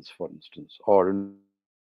millions, for instance? Or,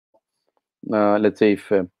 let's say,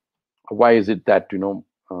 if why is it that,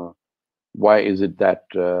 why is it that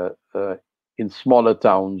in smaller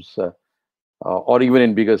towns or even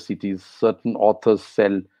in bigger cities, certain authors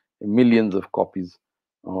sell millions of copies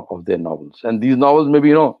of their novels. And these novels,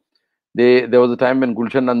 maybe, there was a time when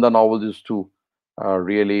Gulshan Nanda novels used to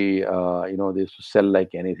really, they used to sell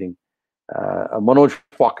like anything. Manoj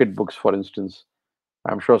pocket books, for instance,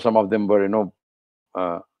 I'm sure some of them were,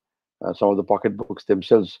 some of the pocket books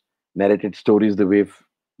themselves narrated stories the way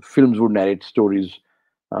films would narrate stories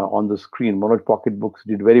on the screen. Manoj pocket books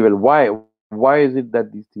did very well. Why is it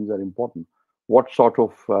that these things are important? What sort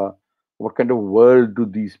of what kind of world do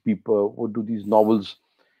these people, what do these novels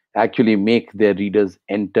actually make their readers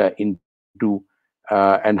enter into,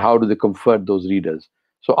 and how do they comfort those readers?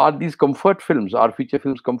 So are these comfort films, are feature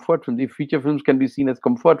films comfort films? If feature films can be seen as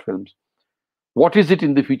comfort films, what is it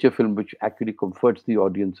in the feature film which actually comforts the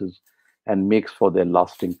audiences and makes for their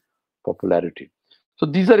lasting popularity? So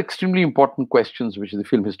these are extremely important questions which the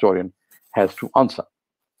film historian has to answer.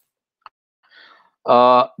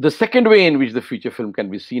 The second way in which the feature film can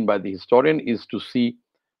be seen by the historian is to see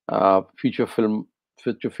uh, feature film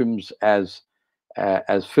feature films as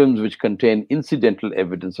films which contain incidental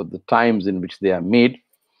evidence of the times in which they are made.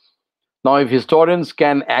 Now, if historians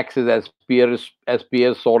can access, as Pierre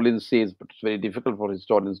Sorlin says, but it's very difficult for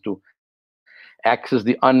historians to access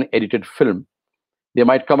the unedited film, they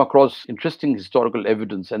might come across interesting historical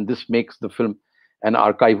evidence, and this makes the film an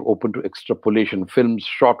archive open to extrapolation. Films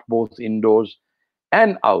shot both indoors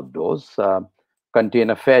and outdoors contain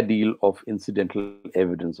a fair deal of incidental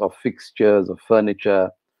evidence of fixtures, of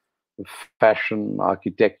furniture, fashion,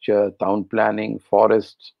 architecture, town planning,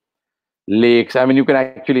 forests, lakes. I mean, you can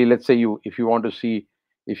actually, let's say, if you want to see,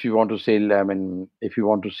 I mean, if you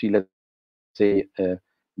want to see, let's say, the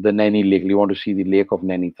Naini Lake, you want to see the Lake of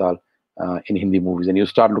Nainital in Hindi movies, and you'll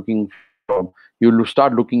start looking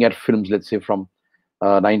at films, let's say, from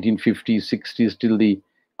 1950s, 60s till the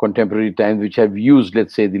contemporary times, which have used,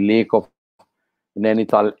 let's say, the Lake of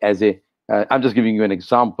Nainital as a. I'm just giving you an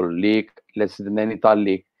example. Lake, let's say, the Nainital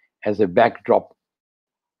Lake as a backdrop,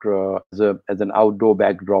 as an outdoor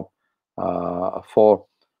backdrop for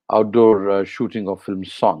outdoor shooting of film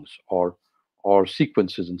songs or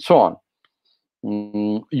sequences and so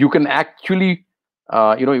on. You can actually,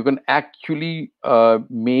 you can actually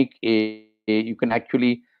you can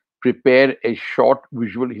actually prepare a short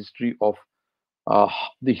visual history of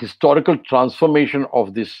the historical transformation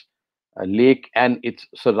of this lake and its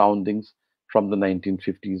surroundings from the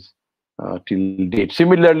 1950s till date.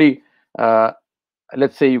 Similarly, uh,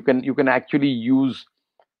 let's say you can actually use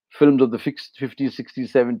films of the 50s,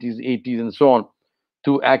 60s, 70s, 80s, and so on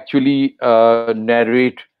to actually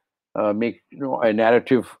narrate, make a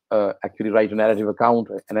narrative, actually write a narrative account,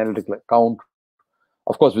 an analytical account,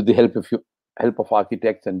 of course, with the help of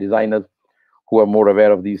architects and designers who are more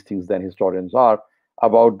aware of these things than historians are,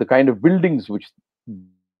 about the kind of buildings which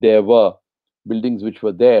there were, buildings which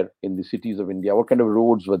were there in the cities of India, what kind of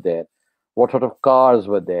roads were there, what sort of cars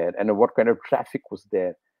were there, and what kind of traffic was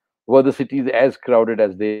there. Were the cities as crowded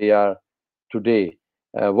as they are today?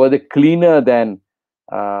 Were they cleaner than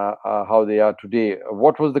how they are today?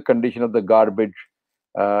 What was the condition of the garbage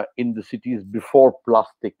in the cities before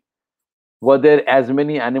plastic? Were there as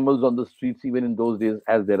many animals on the streets even in those days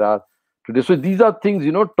as there are today? So these are things,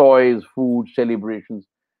 toys, food, celebrations.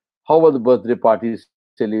 How were the birthday parties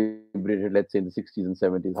celebrated, let's say in the 60s and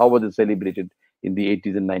 70s? How were they celebrated in the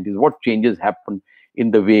 80s and 90s? What changes happened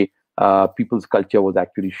in the way people's culture was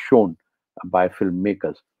actually shown by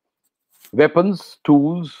filmmakers? Weapons,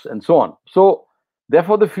 tools, and so on. So,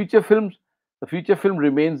 therefore, the feature film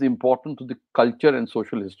remains important to the cultural and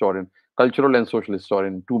social historian,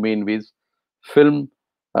 in two main ways: film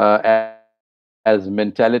as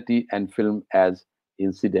mentality and film as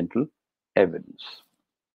incidental evidence.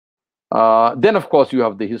 Then, of course, you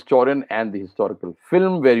have the historian and the historical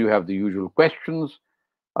film, where you have the usual questions.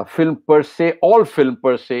 A film per se, all film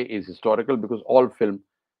per se is historical because all film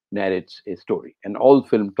narrates a story, and all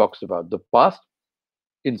film talks about the past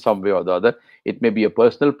in some way or the other. It may be a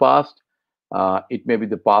personal past. It may be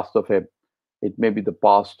the past of a. It may be the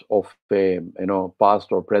past of a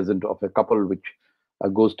past or present of a couple which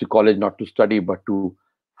goes to college not to study but to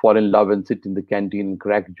fall in love and sit in the canteen and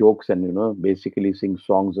crack jokes and basically sing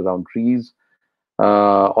songs around trees,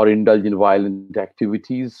 or indulge in violent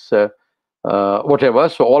activities, whatever.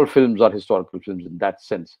 So all films are historical films in that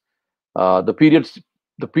sense. Uh, the periods,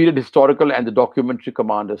 the period historical and the documentary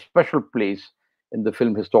command a special place in the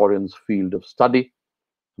film historian's field of study.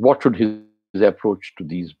 What should his approach to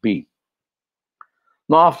these be?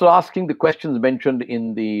 Now, after asking the questions mentioned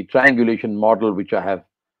in the triangulation model, which I have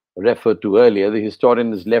referred to earlier, the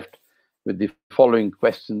historian is left with the following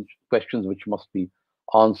questions which must be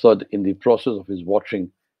answered in the process of his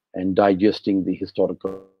watching and digesting the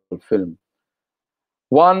historical film.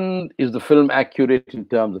 One, is the film accurate in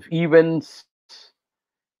terms of events?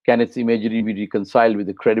 Can its imagery be reconciled with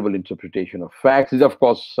a credible interpretation of facts? These are, of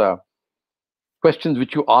course, questions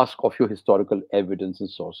which you ask of your historical evidence and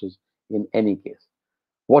sources in any case.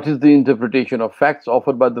 What is the interpretation of facts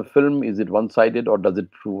offered by the film? Is it one sided, or does it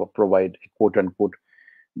provide a quote unquote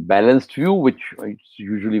balanced view, which it's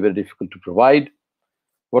usually very difficult to provide?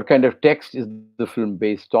 What kind of text is the film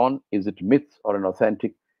based on? Is it myth or an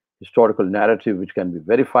authentic historical narrative which can be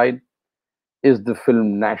verified? Is the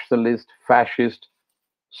film nationalist, fascist,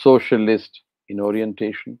 socialist in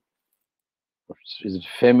orientation? Is it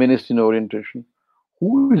feminist in orientation?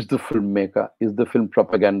 Who is the filmmaker? Is the film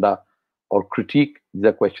propaganda or critique? These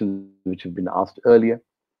are questions which have been asked earlier.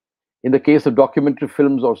 In the case of documentary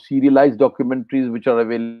films or serialized documentaries which are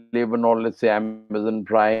available on, let's say, Amazon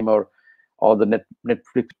Prime or the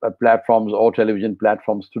Netflix platforms or television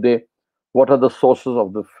platforms today, what are the sources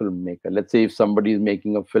of the filmmaker? Let's say if somebody is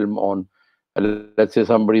making a film on, let's say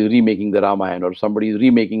somebody is remaking the Ramayana or somebody is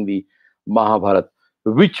remaking the Mahabharata,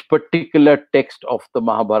 which particular text of the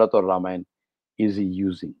Mahabharata or Ramayana is he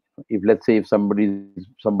using? If, let's say, if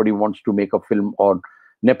somebody wants to make a film on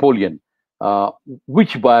Napoleon, uh,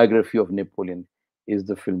 which biography of Napoleon is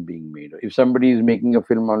the film being made? If somebody is making a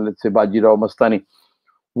film on, let's say, Bajirao Mastani,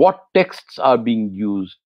 what texts are being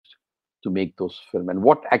used to make those film, and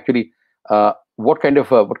what actually, what kind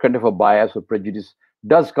of a bias or prejudice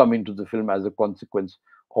does come into the film as a consequence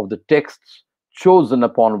of the texts chosen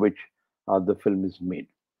upon which the film is made?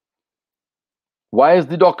 Why is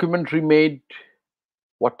the documentary made?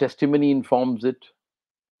 What testimony informs it?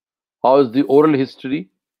 How is the oral history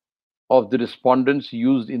of the respondents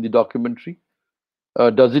used in the documentary?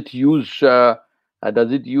 Does it use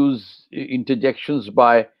interjections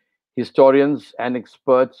by historians and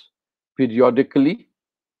experts periodically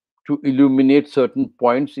to illuminate certain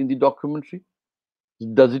points in the documentary?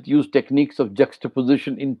 Does it use techniques of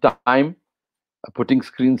juxtaposition in time, putting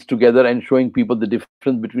screens together and showing people the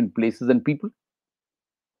difference between places and people?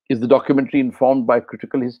 Is the documentary informed by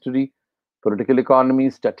critical history, political economy,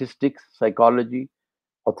 statistics, psychology,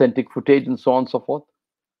 authentic footage, and so on and so forth?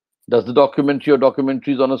 Does the documentary or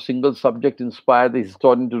documentaries on a single subject inspire the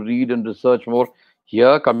historian to read and research more?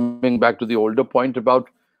 Here, coming back to the older point about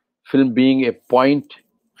film being a point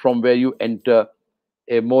from where you enter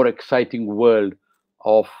a more exciting world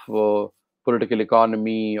of political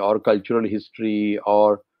economy or cultural history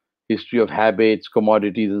or history of habits,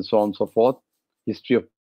 commodities, and so on and so forth, history of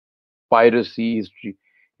piracy,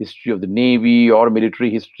 history of the navy or military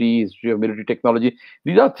history, history of military technology.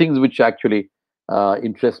 These are things which actually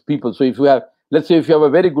interest people. So if you have, let's say, if you have a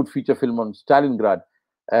very good feature film on Stalingrad,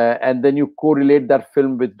 and then you correlate that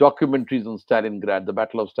film with documentaries on Stalingrad, the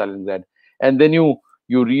Battle of Stalingrad, and then you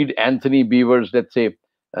read Anthony Beevor's, let's say,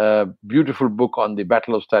 beautiful book on the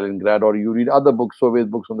Battle of Stalingrad, or you read other books,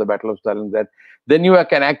 Soviet books on the Battle of Stalingrad, then you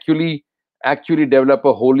can actually develop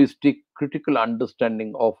a holistic, critical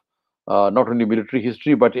understanding of not only military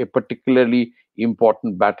history but a particularly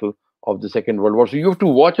important battle of the Second World War. So you have to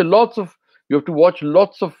watch lots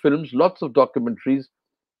of films, lots of documentaries,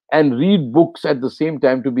 and read books at the same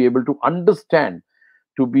time to be able to understand,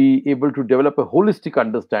 to be able to develop a holistic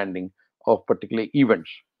understanding of particular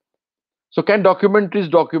events. So, can documentaries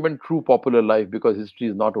document true popular life? Because history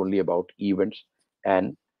is not only about events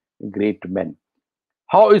and great men.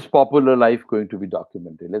 How is popular life going to be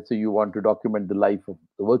documented? Let's say you want to document the life of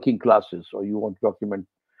the working classes, or you want to document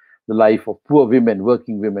the life of poor women,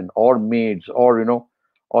 working women, or maids, or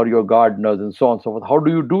or your gardeners, and so on and so forth. How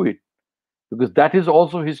do you do it? Because that is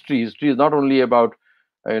also history. History is not only about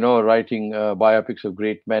writing biopics of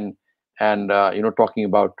great men and talking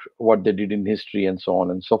about what they did in history and so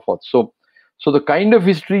on and so forth. So the kind of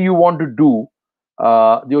history you want to do,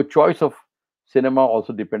 your choice of cinema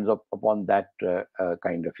also depends upon that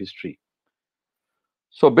kind of history.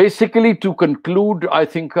 So basically, to conclude, I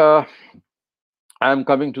think I'm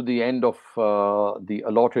coming to the end of the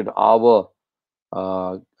allotted hour.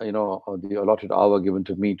 The allotted hour given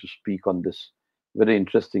to me to speak on this very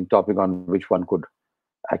interesting topic, on which one could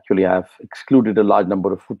actually have excluded a large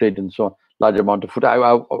number of footage and so on, large amount of footage.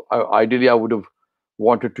 Ideally, I would have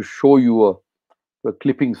wanted to show you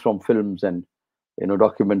clippings from films and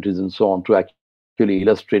documentaries and so on to actually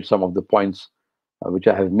illustrate some of the points which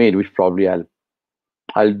I have made, which probably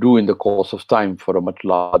I'll do in the course of time for a much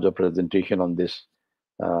larger presentation on this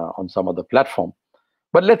on some other platform.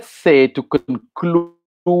 But let's say, to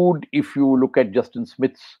conclude, if you look at Justin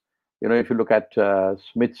Smith's, if you look at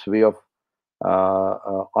Smith's way of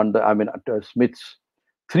Smith's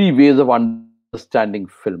three ways of understanding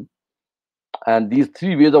film. And these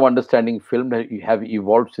three ways of understanding film have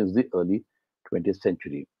evolved since the early 20th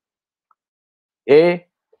century. A,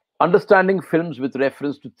 understanding films with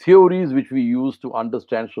reference to theories which we use to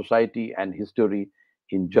understand society and history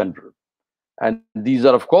in general. And these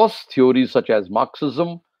are, of course, theories such as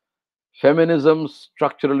Marxism, feminism,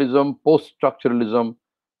 structuralism, post structuralism,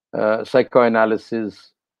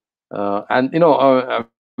 psychoanalysis, and I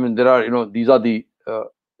mean, there are these are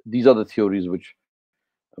the theories which,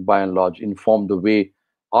 by and large, inform the way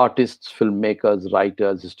artists, filmmakers,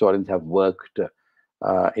 writers, historians have worked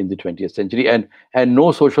in the 20th century. And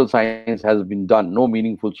no social science has been done, no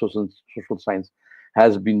meaningful social science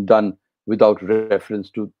has been done without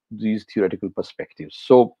reference to these theoretical perspectives.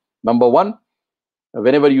 So, number one,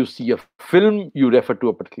 whenever you see a film, you refer to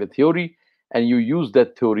a particular theory, and you use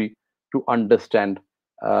that theory to understand,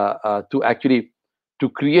 to actually to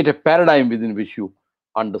create a paradigm within which you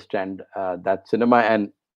understand that cinema,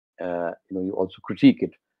 and you also critique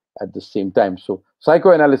it at the same time. So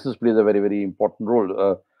psychoanalysis plays a very, very important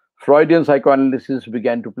role. Freudian psychoanalysis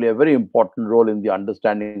began to play a very important role in the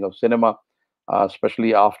understanding of cinema,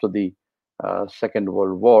 especially after the Second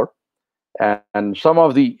World War. And some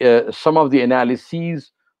of the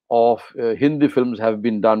analyses of Hindi films have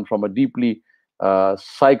been done from a deeply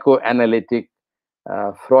psychoanalytic,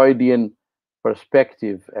 Freudian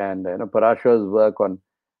perspective. And Parasha's work on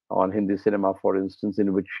Hindi cinema, for instance,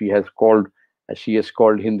 in which she has called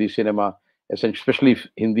Hindi cinema, especially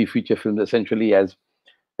Hindi feature films, essentially as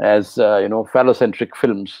phallocentric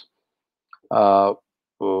films. Uh,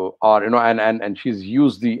 are and she's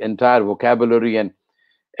used the entire vocabulary and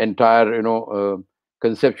entire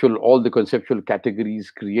conceptual all the conceptual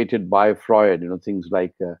categories created by Freud, things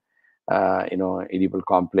like Oedipal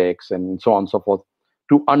complex and so on and so forth,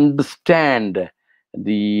 to understand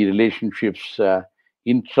the relationships,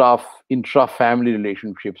 intra family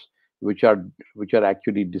relationships, which are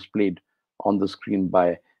actually displayed on the screen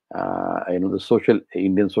by the social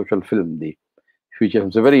Indian social film, the feature film.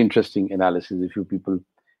 It's a very interesting analysis. If you people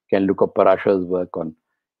can look up Parasha's work on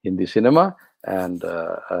Hindi cinema, and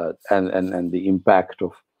the impact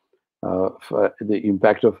of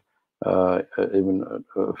even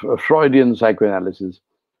Freudian psychoanalysis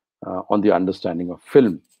on the understanding of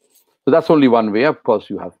film. So that's only one way. Of course,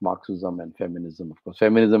 you have Marxism and feminism. Of course,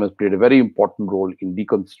 feminism has played a very important role in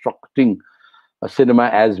deconstructing cinema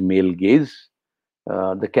as male gaze,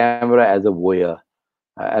 the camera as a voyeur,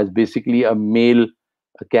 as basically a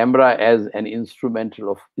camera as an instrument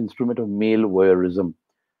of male voyeurism.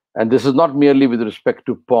 And this is not merely with respect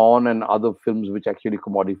to porn and other films which actually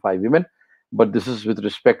commodify women, but this is with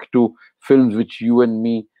respect to films which you and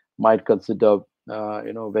me might consider,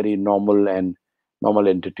 very normal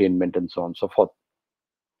entertainment and so on and so forth.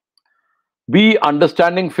 B,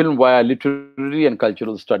 understanding film via literary and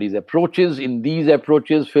cultural studies approaches. In these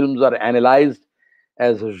approaches, films are analyzed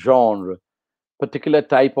as a genre, particular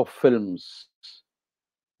type of films,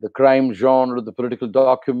 the crime genre, the political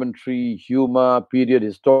documentary, humor, period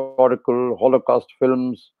historical, Holocaust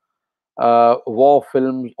films, war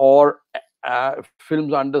films, or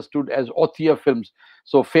films understood as auteur films.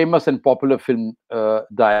 So famous and popular film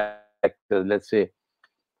directors, let's say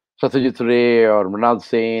Satyajit Ray or Mrinal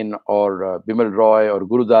Sen or Bimal Roy or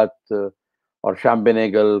Gurudat or Shyam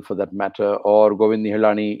Benegal for that matter, or Govind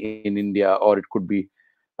Nihalani in India, or it could be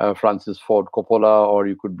Francis Ford Coppola, or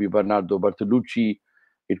you could be Bernardo Bertolucci,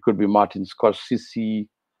 it could be Martin Scorsese,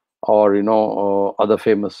 or other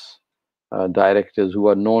famous directors who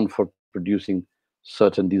are known for producing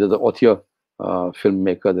certain. These are the auteur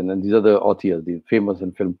filmmakers, and these are the auteurs, the famous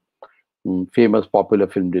popular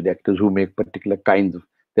film directors who make particular kinds of.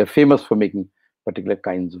 They're famous for making particular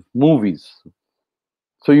kinds of movies.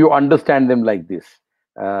 So you understand them like this.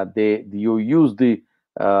 You use the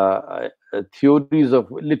theories of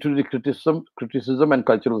literary criticism and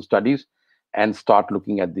cultural studies, and start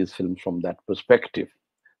looking at these films from that perspective,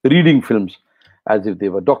 reading films as if they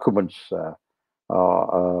were documents,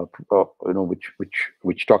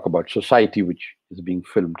 which talk about society, which is being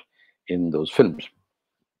filmed in those films.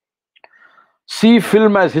 See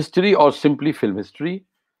film as history or simply film history.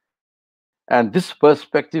 And this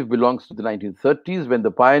perspective belongs to the 1930s, when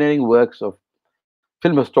the pioneering works of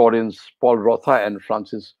film historians Paul Rotha and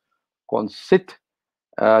Francis Conceit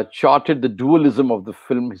charted the dualism of the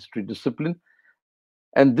film history discipline.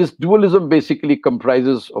 And this dualism basically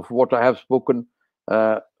comprises of what I have spoken,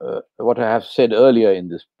 what I have said earlier in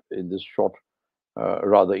this short,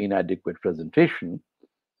 rather inadequate presentation.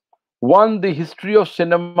 One, the history of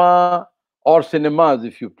cinema, or cinemas,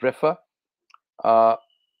 if you prefer. Uh,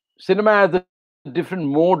 Cinema has a different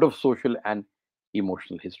mode of social and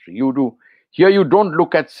emotional history. You don't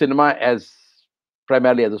look at cinema as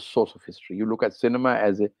primarily as a source of history. You look at cinema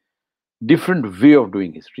as a different way of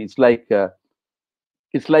doing history. It's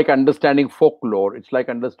like understanding folklore. It's like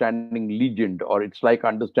understanding legend, or it's like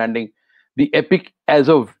understanding the epic as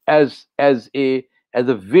a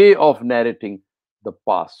way of narrating the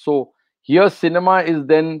past. So here, cinema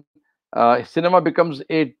becomes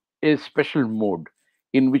a special mode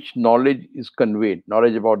in which knowledge is conveyed,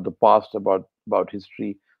 knowledge about the past, about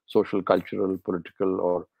history, social, cultural, political,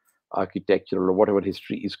 or architectural, or whatever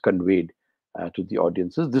history is conveyed to the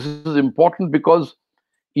audiences. This is important because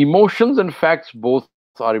emotions and facts both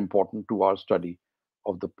are important to our study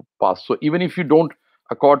of the past. So even if you don't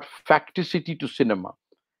accord facticity to cinema,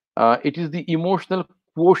 it is the emotional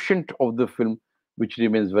quotient of the film which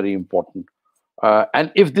remains very important.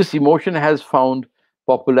 And if this emotion has found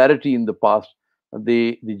popularity in the past,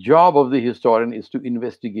 the job of the historian is to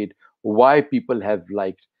investigate why people have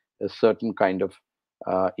liked a certain kind of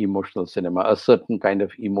emotional cinema, a certain kind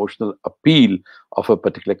of emotional appeal of a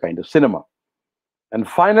particular kind of cinema. And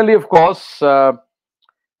finally, of course,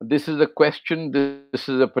 this is a question, this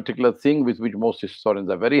is a particular thing with which most historians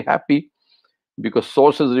are very happy, because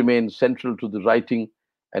sources remain central to the writing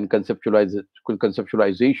and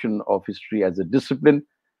conceptualization of history as a discipline.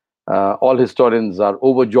 All historians are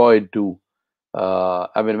overjoyed to,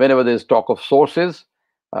 whenever there's talk of sources,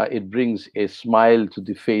 it brings a smile to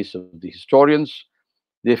the face of the historians.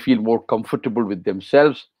 They feel more comfortable with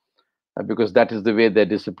themselves because that is the way their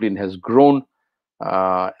discipline has grown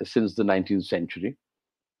since the 19th century.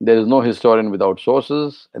 There is no historian without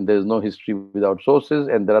sources, and there is no history without sources,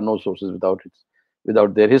 and there are no sources without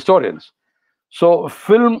their historians. So,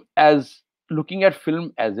 looking at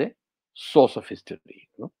film as a source of history.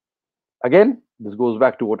 Again, this goes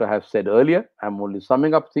back to what I have said earlier. I'm only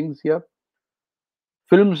summing up things here.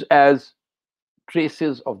 Films as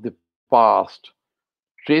traces of the past,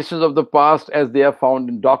 traces of the past as they are found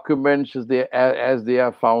in documents, as they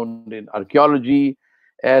are found in archaeology,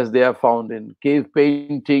 as they are found in cave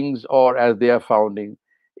paintings, or as they are found in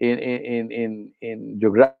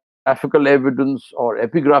geographical evidence or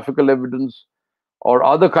epigraphical evidence or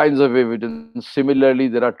other kinds of evidence. Similarly,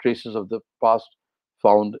 there are traces of the past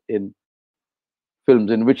found in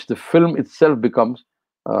films, in which the film itself becomes,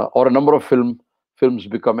 or a number of films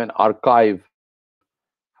become an archive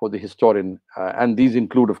for the historian, and these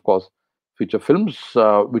include, of course, feature films,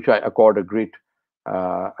 which I accord a great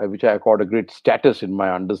status in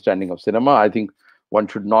my understanding of cinema. I think one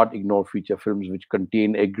should not ignore feature films which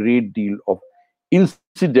contain a great deal of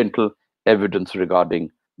incidental evidence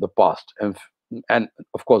regarding the past, and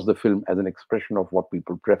of course the film as an expression of what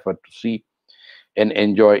people prefer to see and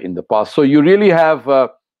enjoy in the past. So you really have a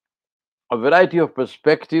variety of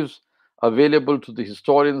perspectives available to the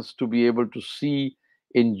historians to be able to see,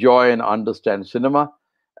 enjoy, and understand cinema.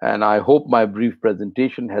 And I hope my brief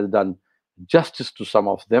presentation has done justice to some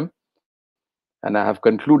of them. And I have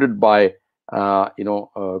concluded by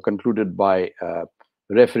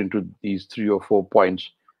referring to these three or four points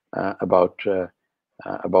about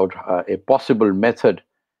a possible method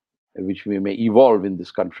which we may evolve in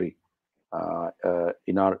this country,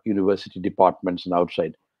 in our university departments and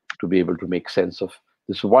outside, to be able to make sense of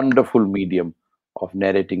this wonderful medium of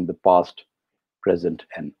narrating the past, present,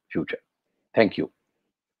 and future. Thank you.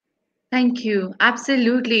 Thank you.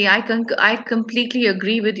 Absolutely. I completely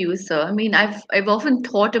agree with you, sir. I mean, I've often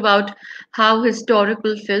thought about how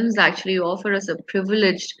historical films actually offer us a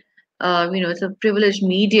privileged, it's a privileged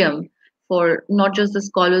medium for not just the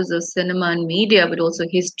scholars of cinema and media, but also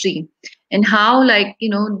history. And how, like,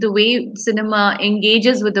 the way cinema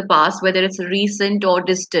engages with the past, whether it's recent or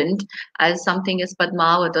distant, as something as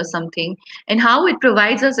Padmavat or something, and how it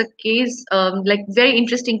provides us a case, like very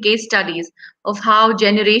interesting case studies of how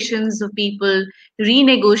generations of people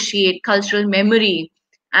renegotiate cultural memory,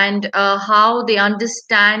 and how they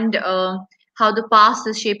understand how the past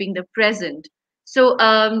is shaping the present. So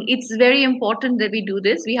it's very important that we do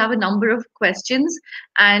this. We have a number of questions,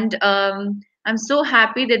 and I'm so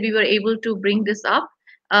happy that we were able to bring this up.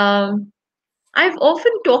 Um, I've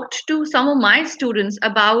often talked to some of my students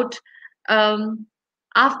about, um,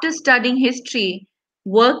 after studying history,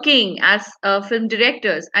 working as film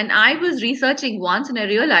directors. And I was researching once and I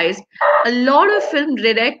realized a lot of film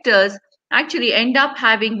directors actually end up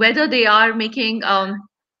having, whether they are making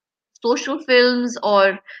social films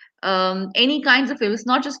or any kinds of films,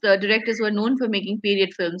 not just the directors who are known for making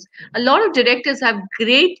period films. A lot of directors have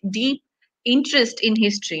great, deep interest in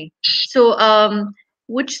history. So,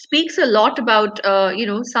 which speaks a lot about,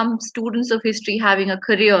 some students of history having a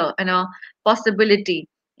career and a possibility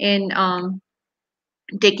in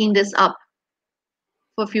taking this up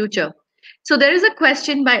for future. So there is a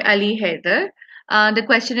question by Ali Haider. The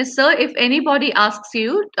question is, sir, if anybody asks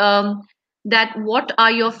you that what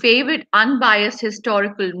are your favorite unbiased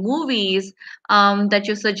historical movies that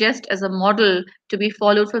you suggest as a model to be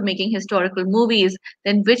followed for making historical movies,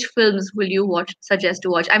 then which films will you suggest to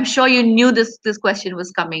watch? I'm sure you knew this question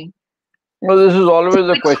was coming. Well, this is So always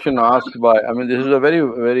a which, question asked by. I mean, this is a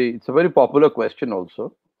it's a very popular question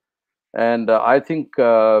also, and I think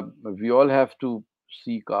we all have to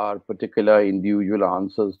seek our particular individual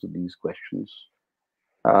answers to these questions.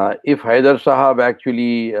 If Haider Sahab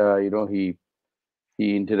actually,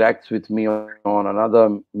 he interacts with me on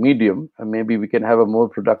another medium, and maybe we can have a more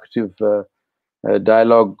productive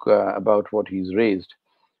dialogue about what he's raised.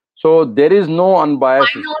 So there is no why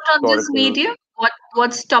unbiased not on this historical. medium?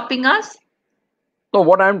 What's stopping us? So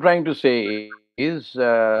what I'm trying to say is,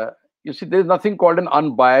 you see, there's nothing called an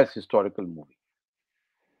unbiased historical movie.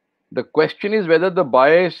 The question is whether the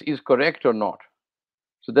bias is correct or not.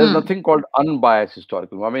 So there's Hmm. nothing called unbiased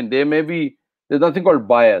historical. I mean, there's nothing called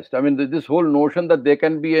biased. I mean, this whole notion that there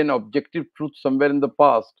can be an objective truth somewhere in the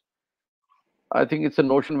past, I think it's a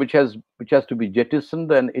notion which has to be jettisoned,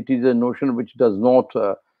 and it is a notion which does not,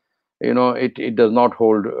 it does not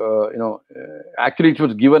hold. Actually, it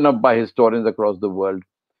was given up by historians across the world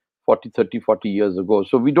 40, 30, 40 years ago.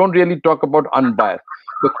 So we don't really talk about unbiased.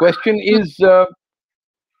 The question is, the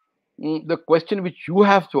question which you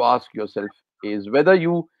have to ask yourself is whether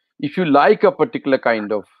if you like a particular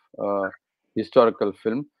kind of uh, historical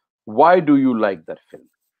film, why do you like that film?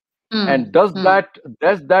 Hmm. And Hmm. does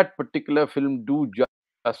that particular film do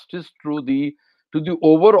justice to the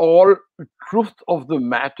overall truth of the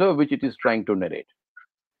matter which it is trying to narrate?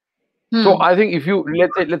 So I Hmm. think if you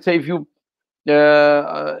let's say if you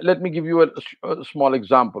let me give you a small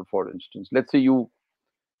example. For instance, let's say you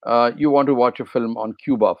want to watch a film on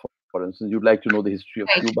Cuba, for instance. You'd like to know the history of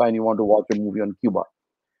Cuba, Right. and you want to watch a movie on Cuba.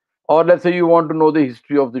 Or let's say you want to know the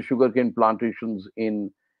history of the sugarcane plantations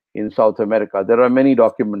in South America. There are many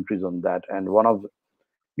documentaries on that, and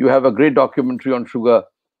you have a great documentary on sugar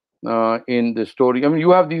in the story. I mean,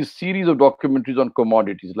 you have these series of documentaries on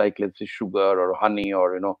commodities, like let's say sugar or honey,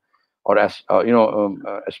 or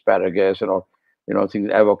asparagus, and or things,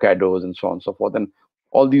 avocados, and so on and so forth, and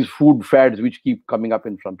all these food fads which keep coming up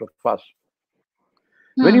in front of us.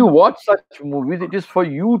 When you Hmm. watch such movies, it is for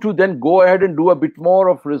you to then go ahead and do a bit more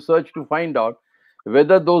of research to find out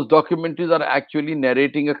whether those documentaries are actually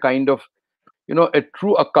narrating a kind of a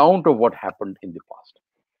true account of what happened in the past,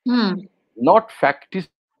 Hmm. not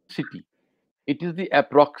facticity. It is the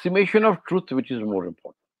approximation of truth which is more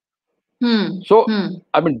important. Hmm. So, Hmm.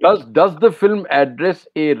 I mean, does the film address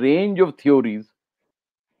a range of theories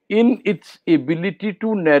in its ability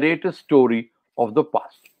to narrate a story of the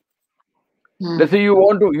past? Hmm. Let's say you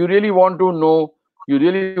really want to know, you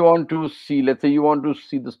really want to see, let's say you want to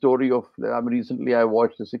see the story of, I mean, recently I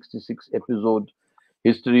watched the 66 episode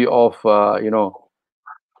history of,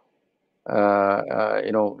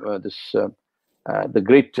 this, the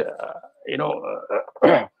great,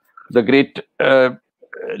 the great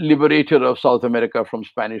liberator of South America from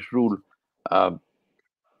Spanish rule. Uh,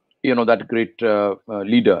 that great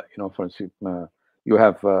leader. For instance, you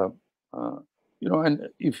have, uh, and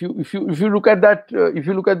if you look at that, if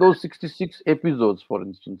you look at those 66 episodes, for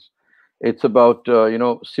instance, it's about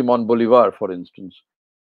Simon Bolivar, for instance,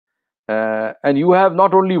 and you have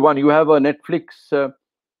not only one, you have a Netflix.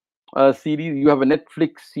 Series. You have a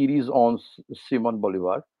Netflix series on Simon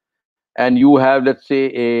Bolivar, and you have, let's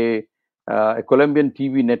say, a Colombian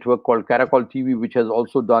TV network called Caracol TV, which has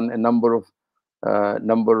also done a number of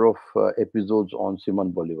episodes on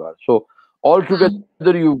Simon Bolivar. So Hmm.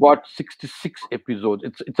 altogether, you've got 66 episodes.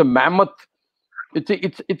 It's a mammoth.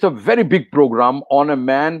 It's a very big program on a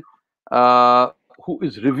man who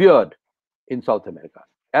is revered in South America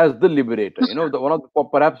as the liberator.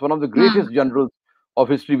 Perhaps one of the Hmm. greatest generals of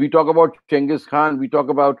history. We talk about Genghis Khan. We talk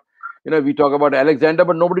about Alexander,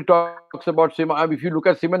 but nobody talks about Simon. I mean, if you look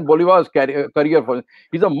at Simon Bolivar's career,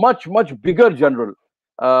 he's a much bigger general.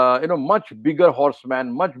 Much bigger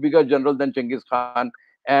horseman, much bigger general than Genghis Khan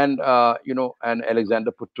and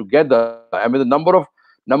Alexander put together. I mean, the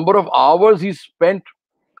number of hours he spent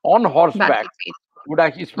on horseback Battlefield. would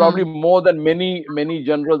actually is Hmm. probably more than many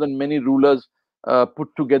generals and many rulers put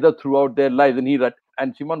together throughout their lives.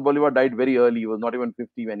 And Simon Bolivar died very early. He was not even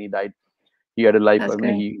 50 when he died. He had a life. I That's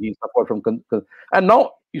mean, great. he suffered from and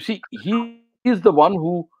now you see he is the one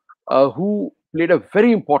who played a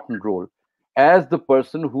very important role as the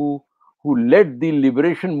person who led the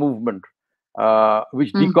liberation movement,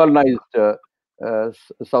 which Hmm. decolonized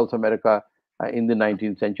South America in the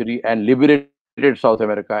 19th century and liberated South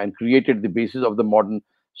America and created the basis of the modern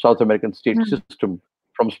South American state Hmm. system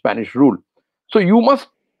from Spanish rule. So you must,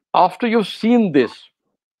 after you've seen this,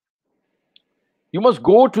 you must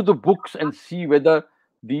go to the books and see whether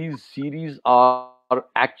these series are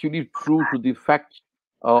actually true to the facts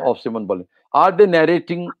of Simon Bolin. Are they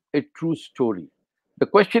narrating a true story? The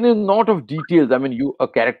question is not of details. I mean, a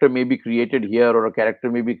character may be created here or a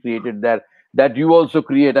character may be created there that you also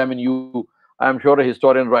create. I mean, I'm sure a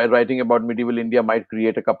historian writing about medieval India might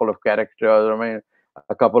create a couple of characters. I mean,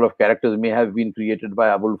 a couple of characters may have been created by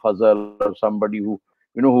Abul Fazal or somebody who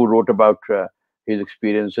wrote about his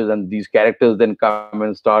experiences, and these characters then come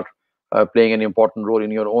and start playing an important role in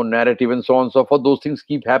your own narrative and so on and so forth. Those things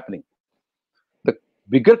keep happening. The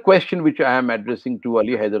bigger question which I am addressing to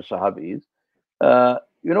Ali Haider Sahab is, uh,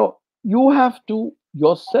 you know, you have to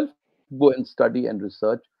yourself go and study and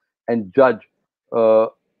research and judge uh,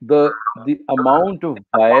 the amount of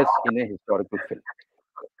bias in a historical film.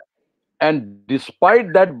 And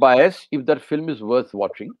despite that bias, if that film is worth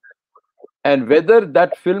watching, and whether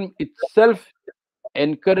that film itself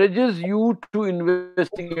encourages you to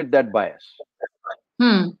investigate that bias.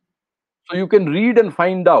 Hmm. So you can read and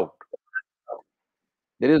find out.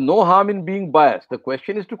 There is no harm in being biased. The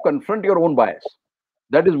question is to confront your own bias.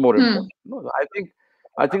 That is more Hmm. important. No,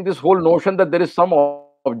 I think this whole notion that there is some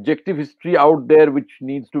objective history out there which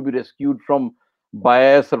needs to be rescued from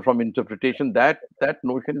bias or from interpretation, that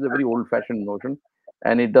notion is a very old-fashioned notion,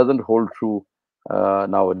 and it doesn't hold true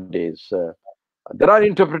nowadays. There are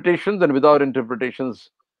interpretations, and without interpretations,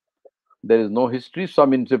 there is no history.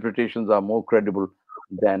 Some interpretations are more credible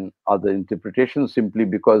than other interpretations simply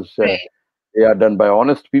because Right. they are done by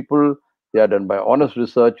honest people, they are done by honest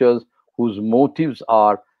researchers whose motives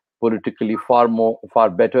are politically far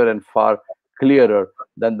better and far clearer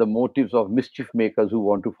than the motives of mischief makers who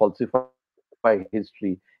want to falsify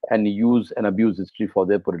history and use and abuse history for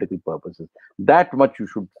their political purposes. That much you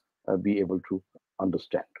should be able to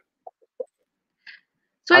understand.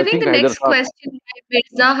 So I I think think the either next question by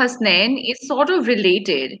Mirza Hasnain is sort of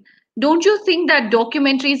related. Don't you think that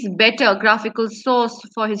documentary is better graphical source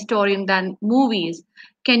for historian than movies?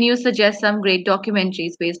 Can you suggest some great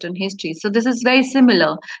documentaries based on history? So this is very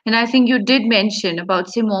similar, and I think you did mention about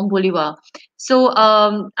Simon Bolivar. So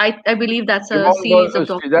I believe that's a series of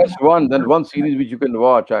That's documentaries. one series which you can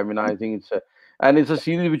watch. I mean, I think it's a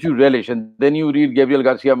series which you relish, and then you read Gabriel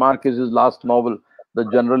Garcia Marquez's last novel, The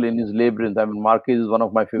General in His Labyrinth. I mean, Marquez is one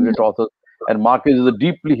of my favorite authors, and Marquez is a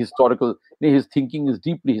deeply historical. His thinking is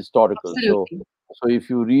deeply historical. Absolutely. So if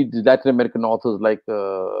you read the Latin American authors like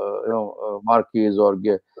Marquez or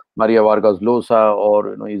Maria Vargas Llosa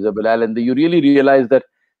or Isabel Allende, you really realize that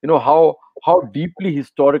how deeply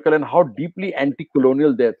historical and how deeply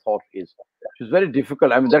anti-colonial their thought is. Which is very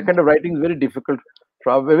difficult. I mean, that kind of writing is very difficult,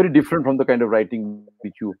 very different from the kind of writing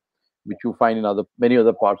which you find in many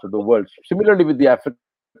other parts of the world. Similarly, with the African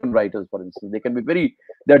writers, for instance, they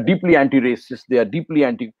are deeply anti-racist, they are deeply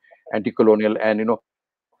anti-colonial, and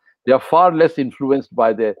they are far less influenced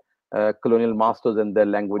by their colonial masters and their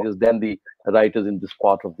languages than the writers in this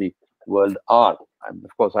part of the world are. And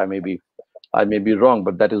of course, I may be wrong,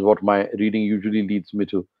 but that is what my reading usually leads me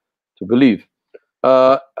to believe. There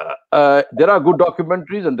are good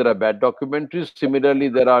documentaries and there are bad documentaries. Similarly,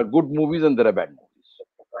 there are good movies and there are bad movies.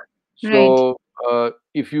 Right. So,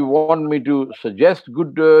 if you want me to suggest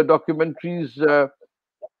good documentaries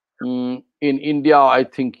in India, I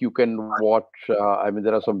think you can watch. I mean,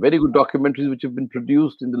 there are some very good documentaries which have been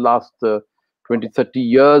produced in the last 20, 30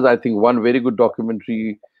 years. I think one very good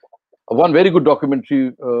documentary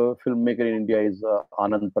filmmaker in India is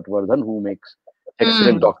Anand Patwardhan, who makes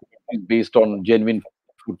excellent Hmm. documentaries based on genuine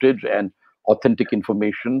footage and authentic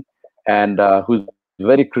information, and who's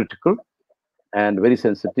very critical and very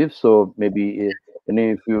sensitive. So maybe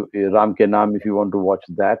if you Ram Ke Naam, if you want to watch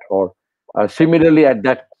that, or similarly at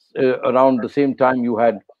that around the same time you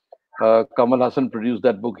had Kamal Hassan produced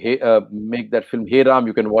that book, make that film Hey Ram.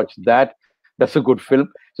 You can watch that. That's a good film.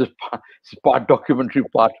 It's part documentary,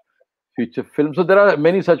 part feature film. So there are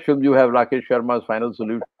many such films. You have Rakesh Sharma's Final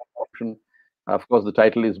Solution. Of course, the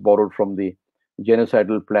title is borrowed from the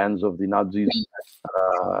genocidal plans of the Nazis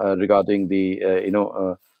regarding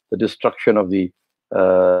the destruction of the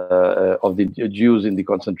Jews in the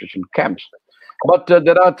concentration camps. But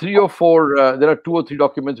there are there are two or three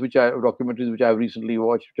documentaries which I have recently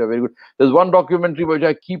watched, which are very good. There's one documentary which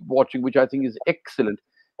I keep watching, which I think is excellent.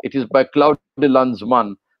 It is by Claude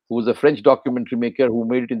Lanzmann, who was a French documentary maker who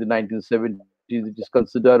made it in the 1970s. It is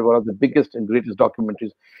considered one of the biggest and greatest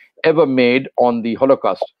documentaries ever made on the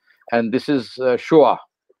Holocaust. And this is Shoah,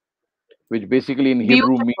 which basically in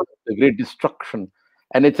Hebrew means Beautiful. the great destruction.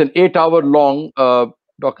 And it's an 8-hour long Yes.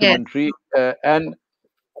 documentary. And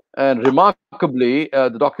And remarkably,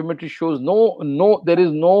 the documentary shows there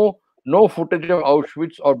is no footage of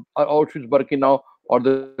Auschwitz or Auschwitz, Birkenau, or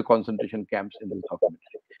the concentration camps in this documentary.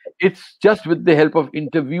 It's just with the help of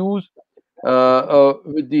interviews,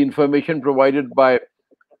 with the information provided by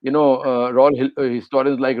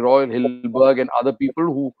historians like Royal Hilberg and other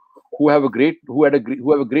people who have a great who had a gre-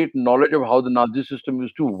 who have a great knowledge of how the Nazi system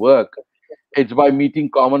used to work. It's by meeting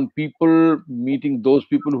common people, meeting those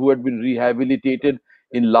people who had been rehabilitated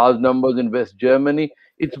in large numbers in West Germany.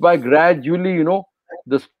 It's by gradually,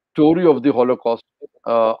 the story of the Holocaust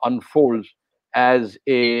unfolds as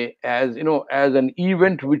an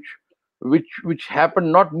event which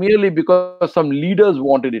happened not merely because some leaders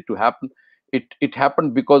wanted it to happen. It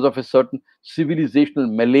happened because of a certain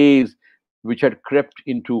civilizational malaise which had crept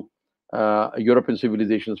into European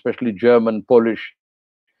civilization, especially German, Polish,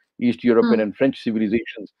 East European, and French Hmm.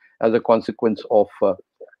 civilizations as a consequence of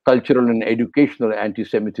cultural and educational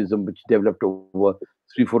anti-Semitism, which developed over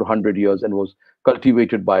 300-400 years and was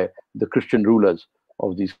cultivated by the Christian rulers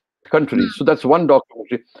of these countries. So that's one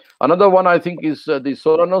documentary. Another one I think is the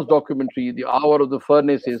Soranos documentary, The Hour of the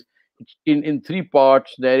Furnaces. It's in three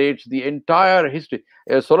parts, narrates the entire history.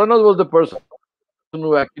 Soranos was the person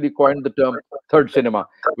who actually coined the term third cinema,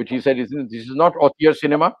 which he said this is not auteur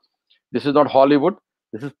cinema, this is not Hollywood.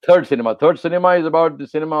 This is third cinema. Third cinema is about the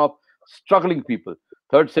cinema of struggling people.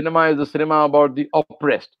 Third cinema is the cinema about the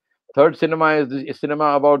oppressed. Third cinema is the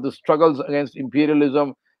cinema about the struggles against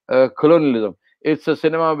imperialism, colonialism. It's a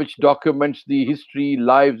cinema which documents the history,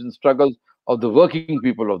 lives, and struggles of the working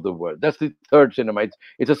people of the world. That's the third cinema.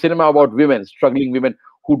 It's a cinema about women, struggling women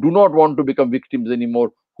who do not want to become victims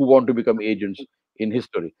anymore, who want to become agents in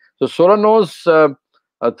history. So Sorano's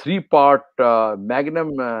a three-part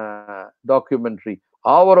magnum documentary,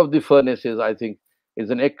 Hour of the Furnaces, I think, is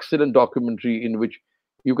an excellent documentary in which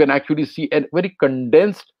you can actually see a very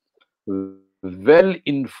condensed,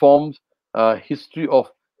 well-informed history of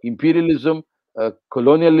imperialism,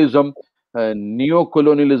 colonialism,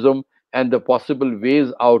 neo-colonialism, and the possible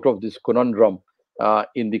ways out of this conundrum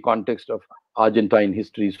in the context of Argentine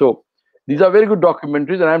history. So these are very good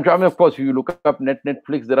documentaries, and of course, if you look up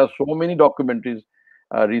Netflix, there are so many documentaries.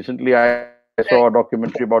 Recently, I saw a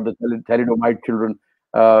documentary about the thalidomide children,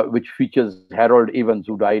 which features Harold Evans,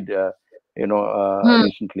 who died, Hmm.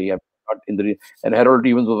 recently. Not in and Harold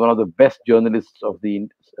Evans was one of the best journalists of the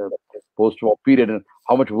uh, post-war period, and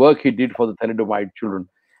how much work he did for the thalidomide children.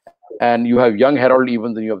 And you have young Harold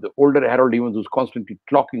Evans, and you have the older Harold Evans, who's constantly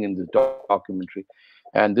talking in this documentary.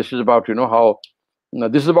 And this is about, how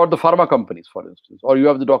this is about the pharma companies, for instance, or you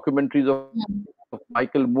have the documentaries of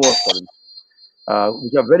Michael Moore, for instance,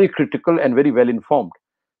 which are very critical and very well informed.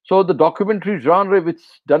 So the documentary genre, which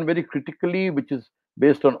is done very critically, which is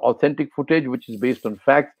based on authentic footage, which is based on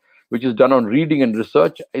facts, which is done on reading and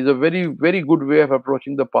research, is a very, very good way of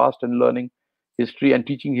approaching the past and learning history and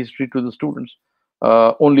teaching history to the students.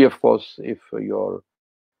 Only, of course, if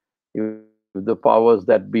the powers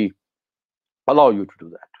that be allow you to do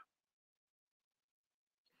that.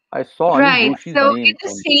 I saw Anil Right. Joshi's So name in on the the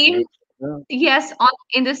same, yeah. yes,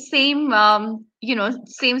 in the same,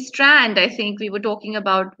 same strand, I think we were talking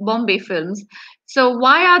about Bombay films. So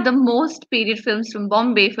why are the most period films from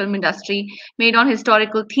Bombay film industry made on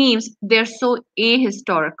historical themes? They're so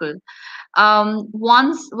ahistorical.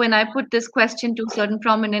 Once, when I put this question to certain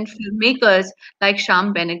prominent filmmakers like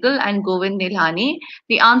Sham Benegal and Govind Nilhani,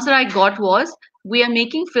 the answer I got was, "We are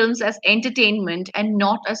making films as entertainment and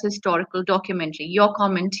not as historical documentary." Your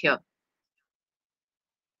comment here.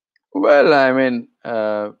 Well, I mean,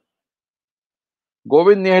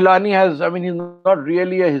 Govind Nihalani he's not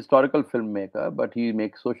really a historical filmmaker, but he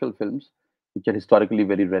makes social films which are historically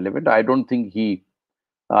very relevant. I don't think he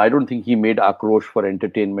made Akrosh for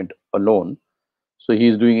entertainment alone. So he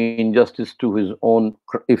is doing injustice to his own.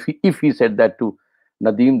 If he said that to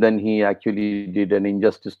Nadeem, then he actually did an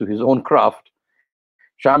injustice to his own craft.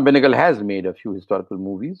 Sham Benegal has made a few historical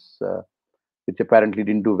movies, which apparently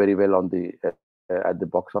didn't do very well at the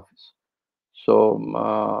box office. So,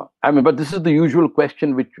 but this is the usual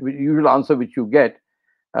question, usual answer which you get,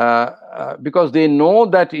 because they know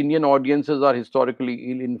that Indian audiences are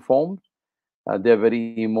historically ill-informed. They're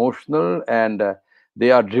very emotional, and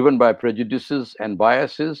they are driven by prejudices and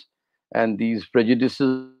biases. And these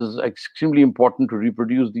prejudices are extremely important to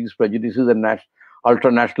reproduce these prejudices and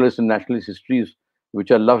ultra nationalist and nationalist histories,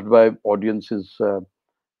 which are loved by audiences,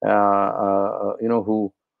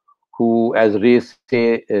 as Ray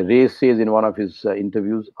says in one of his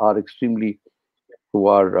interviews, are extremely who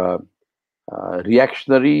are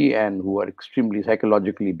reactionary and who are extremely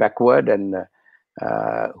psychologically backward, and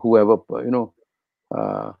whoever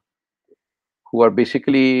uh, who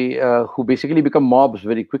basically become mobs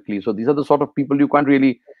very quickly. So these are the sort of people you can't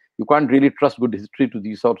really trust good history to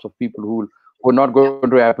these sorts of people who are not going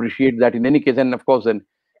to appreciate that in any case. And of course, then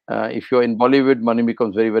if you're in Bollywood, money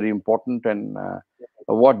becomes very very important. And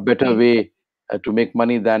what better Right. way to make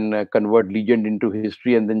money than convert legend into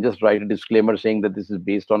history and then just write a disclaimer saying that this is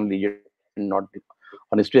based on legend, not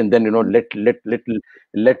on history, and then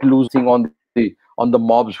let loose on the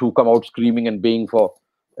mobs who come out screaming and baying for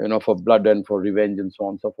blood and for revenge and so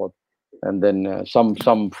on and so forth. And then some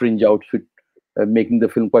fringe outfit making the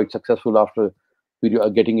film quite successful after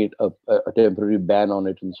getting a temporary ban on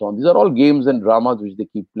it and so on. These are all games and dramas which they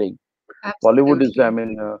keep playing. Bollywood is, I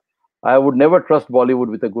Absolutely. mean, I would never trust Bollywood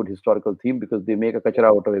with a good historical theme because they make a kachara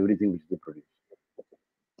out of everything which they produce.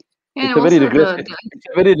 And also the It's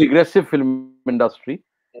a very regressive film industry,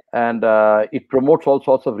 and it promotes all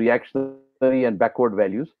sorts of reactionary and backward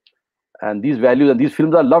values. And these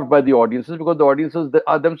films are loved by the audiences because the audiences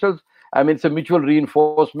are themselves, I mean, it's a mutual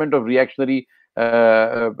reinforcement of reactionary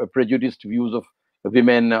prejudiced views of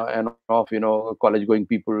women and of college going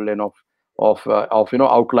people and of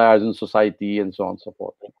outliers in society and so on and so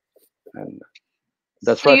forth. And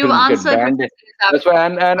that's so why you've films get answered banned. Professor That's why,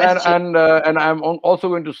 Elizabeth's question. and I'm also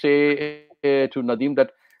going to say to Nadeem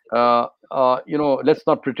that let's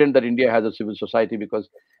not pretend that India has a civil society, because,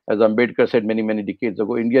 as Ambedkar said many decades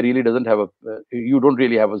ago, India really doesn't have a. You don't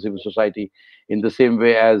really have a civil society in the same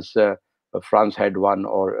way as France had one,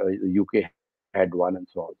 or the UK had one, and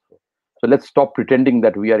so on. So let's stop pretending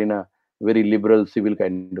that we are in a very liberal civil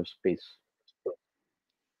kind of space.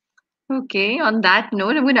 Okay, on that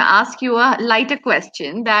note, I'm going to ask you a lighter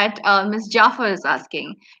question that Ms. Jaffer is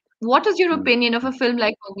asking. What is your Hmm. opinion of a film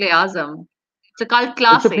like Mughal Azam? It's a cult It's a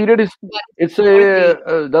classic, period. but It's a lot of a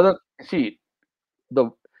hate. doesn't see the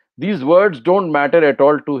these words don't matter at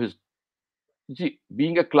all to his. See,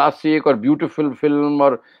 being a classic or beautiful film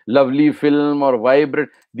or lovely film or vibrant,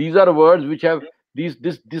 these are words which have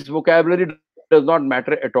this vocabulary does not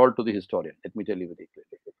matter at all to the historian. Let me tell you very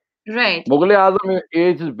clearly. Right. Mughal Azam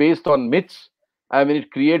age is based on myths. I mean,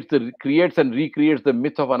 it creates and recreates the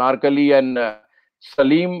myth of Anarkali and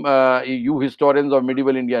Salim. You historians of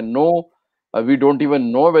medieval India know. We don't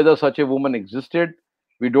even know whether such a woman existed.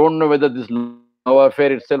 We don't know whether this love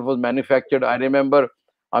affair itself was manufactured. I remember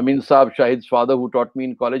Amin Saab, Shahid's father, who taught me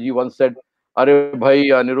in college. He once said, "अरे भाई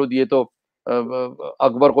अनिरुद्ध, ये तो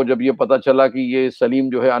अकबर को जब ये पता चला कि ये सलीम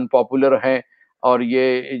जो है अनपॉपुलर हैं और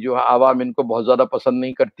ये जो है आवाम इनको बहुत ज्यादा पसंद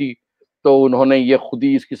नहीं करती, तो उन्होंने ये खुद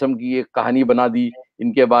ही इस किस्म की एक कहानी बना दी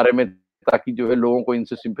इनके बारे में, ताकि जो है लोगों को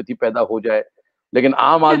इनसे सिंपैथी पैदा हो जाए।" लेकिन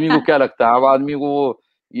आम आदमी को क्या लगता है? आम आदमी को वो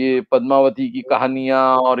ये पद्मावती की कहानियां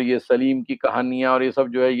और ये सलीम की कहानियां और ये सब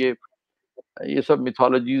जो है ये सब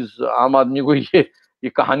मिथोलॉजीज आम आदमी को ये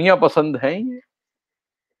कहानियां पसंद हैं।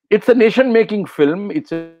 It's a nation making film.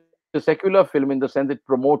 It's a secular film in the sense it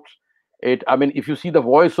promotes it. I mean, if you see the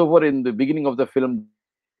voiceover in the beginning of the film,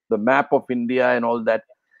 the map of India and all that,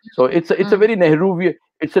 so it's a very Nehruvian. Mm,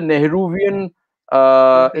 It's a Nehruvian.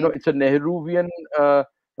 It's a okay. Nehruvian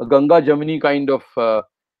Ganga Jamuni kind of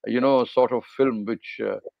sort of film,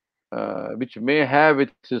 which may have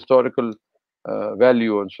its historical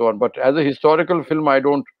value and so on. But as a historical film, I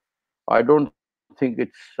don't think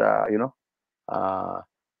uh,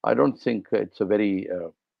 I don't think it's a very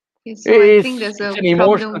Okay, so I think there's it's a an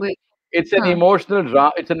problem emotional with,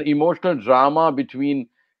 huh, drama between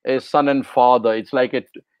a son and father. It's like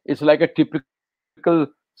a typical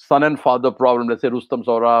son and father problem. Let's say Rustam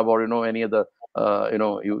Saurabh, or any other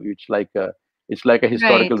it's like a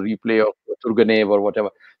historical right. replay of Turgenev or whatever.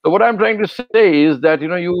 So what I'm trying to say is that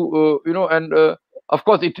and of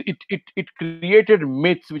course it created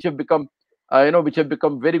myths which have become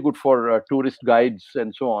very good for tourist guides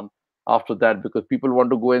and so on after that, because people want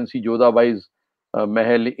to go and see Jodhabai's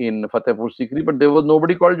Mahal in Fatehpur Sikri, but there was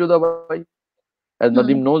nobody called Jodhabai, as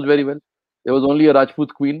Nadim knows Hmm. very well. There was only a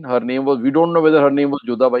Rajput queen. Her name was, we don't know whether her name was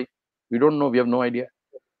Jodhabai. We don't know. We have no idea.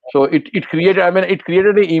 So it created, I mean, it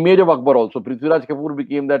created an image of Akbar also. Prithviraj Kapoor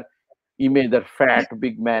became that image, that fat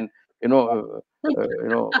big man, who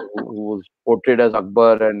was portrayed as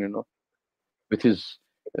Akbar, and with his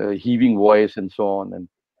heaving voice and so on,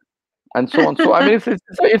 and so on. So I mean,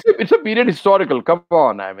 it's a period historical. Come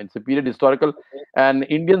on, I mean, it's a period historical, and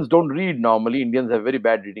Indians don't read normally. Indians have very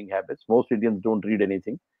bad reading habits. Most Indians don't read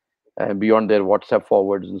anything beyond their WhatsApp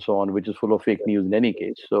forwards and so on, which is full of fake news in any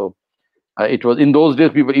case. So it was in those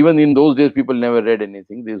days. Even in those days, people never read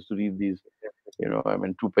anything. They used to read these, I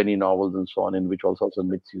mean, two penny novels and so on, in which all sorts of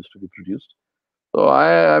myths used to be produced. So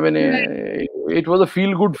I mean, Right. it was a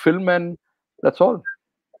feel good film, and that's all.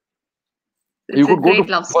 It's You a could go to great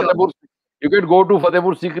love Fatehpur. story. You can go to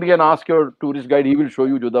Fatehpur Sikri and ask your tourist guide. He will show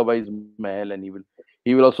you Jodhabai's Mahal, and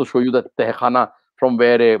he will also show you the Tehkhana from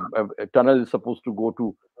where a tunnel is supposed to go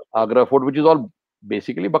to Agra Fort, which is all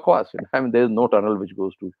basically bakwas. I mean, there is no tunnel which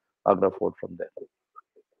goes to Agra Fort from there.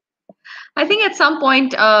 I think at some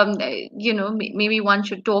point, maybe one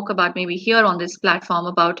should talk about, maybe here on this platform,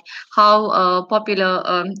 about how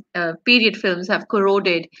popular period films have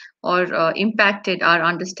corroded or impacted our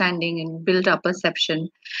understanding and built our perception.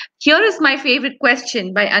 Here is my favorite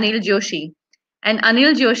question by Anil Joshi. And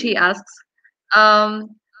Anil Joshi asks, um,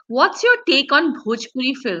 what's your take on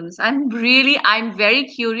Bhojpuri films? I'm very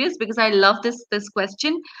curious because I love this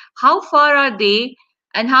question. How far are they,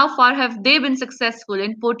 and how far have they been successful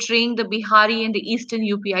in portraying the Bihari and the Eastern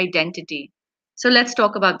UP identity? So let's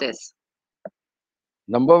talk about this.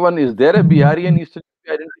 Number one, is there a Bihari and Eastern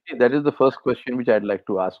identity? That is the first question which I'd like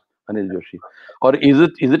to ask Anil Joshi. Or is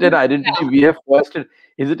it an identity we have foisted?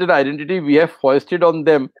 Is it an identity we have foisted on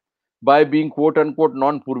them by being quote unquote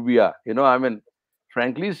non-Purbiya? I mean,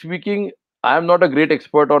 frankly speaking, I am not a great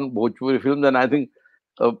expert on Bhojpuri films, and I think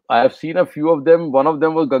I have seen a few of them. One of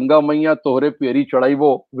them was Ganga Maiya Tohre Peri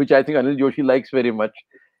Chadaibo, which I think Anil Joshi likes very much.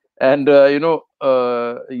 And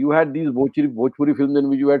you had these Bhojpuri films in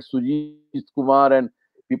which you had Sujit Kumar and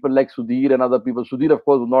people like Sudhir and other people. Sudhir, of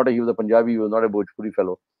course, he was a Punjabi, he was not a Bhojpuri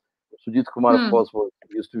fellow. Sujit Kumar, of Hmm. course,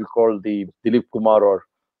 used to be called the Dilip Kumar or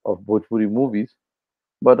of Bhojpuri movies.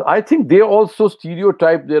 But I think they also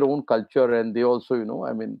stereotype their own culture, and they also,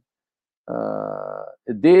 I mean,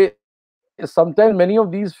 they sometimes many of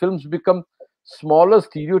these films become smaller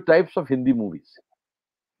stereotypes of Hindi movies,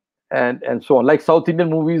 and so on. Like South Indian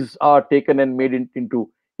movies are taken and made into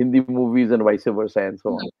Hindi movies and vice versa, and so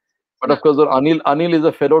on. But of course, Anil is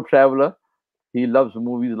a fellow traveler. He loves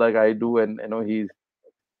movies like I do, and he's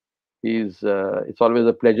it's always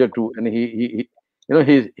a pleasure to, and he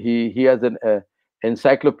has an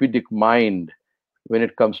encyclopedic mind when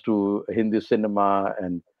it comes to Hindi cinema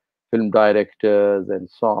and film directors and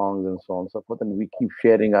songs and so on and so forth. And we keep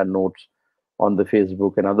sharing our notes on the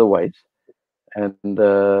Facebook and otherwise. And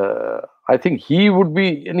I think he would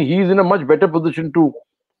be, and he's in a much better position to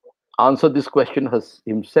answer this question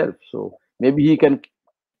himself. So maybe he can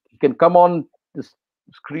come on this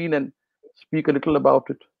screen and speak a little about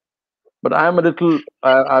it. But I am a little In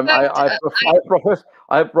fact,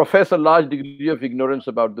 I profess a large degree of ignorance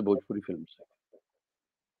about the Bhojpuri films.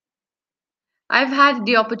 I've had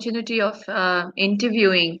the opportunity of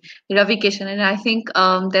interviewing Ravi Kishan, and I think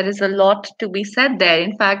there is a lot to be said there.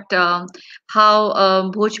 In fact,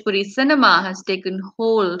 how Bhojpuri cinema has taken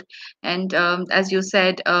hold, and as you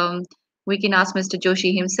said, we can ask Mr.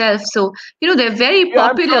 Joshi himself. So, they're very Yeah,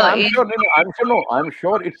 I'm sure. popular I'm in. sure. No, no, I'm sure. No, I'm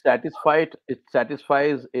sure it satisfied. It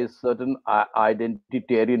satisfies a certain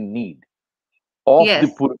identitarian need of the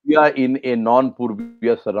Yes, Purbiya in a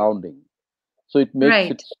non-Purbiya surrounding. So it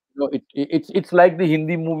makes it. right. It's like the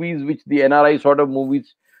Hindi movies, which the NRI sort of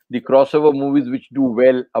movies, the crossover movies, which do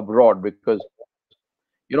well abroad, because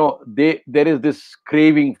there is this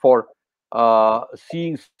craving for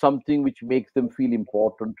seeing something which makes them feel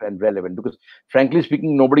important and relevant. Because frankly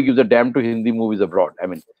speaking, nobody gives a damn to Hindi movies abroad. I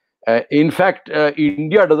mean, in fact,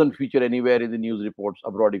 India doesn't feature anywhere in the news reports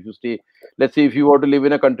abroad. If you stay, let's say, if you were to live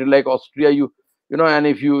in a country like Austria, and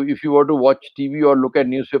if you were to watch TV or look at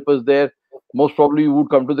newspapers there, most probably you would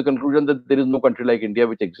come to the conclusion that there is no country like India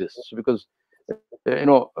which exists, because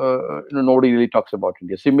nobody really talks about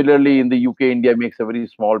India. Similarly, in the UK, India makes a very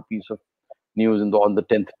small piece of news on the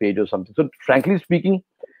 10th page or something. So, frankly speaking,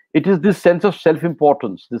 it is this sense of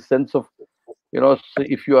self-importance, this sense of,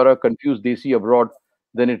 if you are a confused desi abroad,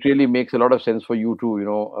 then it really makes a lot of sense for you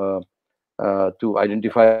to, to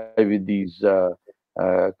identify with these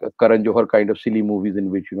Karan Johar kind of silly movies in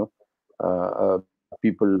which,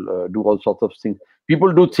 people do all sorts of things.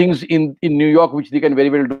 People do things in New York which they can very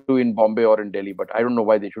well do in Bombay or in Delhi, but I don't know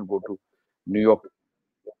why they should go to New York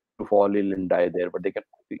to fall ill and die there, but they can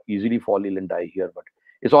easily fall ill and die here. But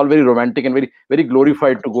it's all very romantic and very very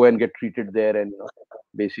glorified to go and get treated there, and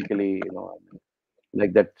basically,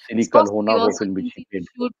 like that silly It's Kal possible Hona you Ho also film which can he see made. the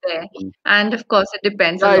shoot there, Mm. and of course, it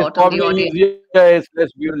depends a Yeah, it's lot on the probably audience. easier. It's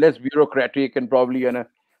less bureaucratic, and probably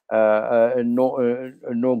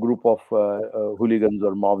no group of hooligans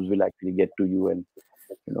or mobs will actually get to you, and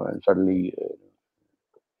suddenly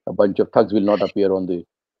a bunch of thugs will not appear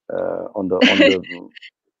uh,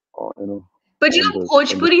 you know But on the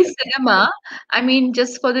Bhojpuri cinema, I mean,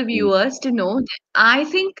 just for the mm, viewers to know, I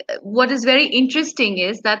think what is very interesting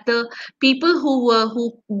is that the people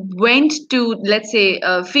who went to, let's say,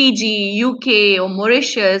 Fiji, UK, or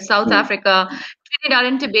Mauritius, South mm, Africa, Trinidad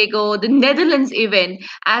and Tobago, the Netherlands, even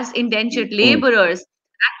as indentured mm, laborers.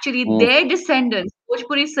 actually Hmm. their descendants,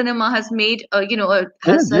 Bhojpuri cinema has made, Yes,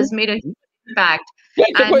 yes. has made a huge impact. Yeah,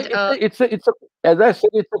 And as I said,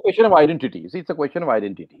 it's a question of identity. See, it's a question of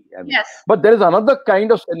identity. I mean, yes. but there is another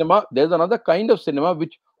kind of cinema. There's another kind of cinema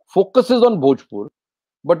which focuses on Bhojpur,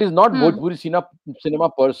 but is not Hmm. Bhojpuri cinema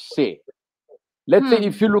per se. Let's say Hmm.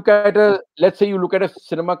 if you look at let's say you look at a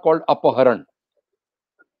cinema called Apaharan,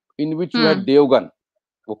 in which you had Hmm. Deogan.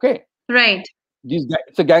 Okay, Right.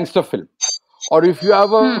 it's a gangster film. Or if you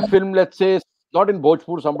have a Hmm. film, let's say not in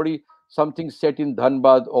Bhojpur, something set in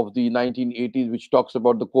Dhanbad of the 1980s, which talks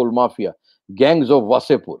about the coal mafia, gangs of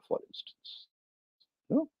Wasepur, for instance.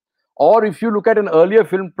 You know? Or if you look at an earlier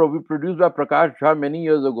film produced by Prakash Jha many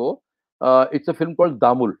years ago, it's a film called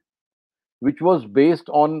Damul, which was based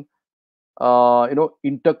on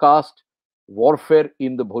intercaste warfare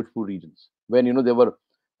in the Bhojpur regions, when there were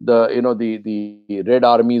the red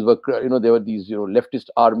armies were there were these leftist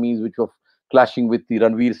armies which were clashing with the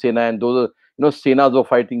Ranveer Sena, and those are senas were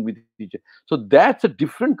fighting with each other. So that's a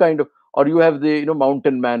different kind of. Or you have the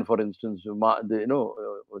mountain man, for instance,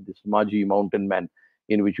 this Maji mountain man,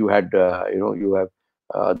 in which you had you have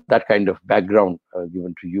that kind of background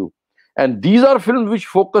given to you. And these are films which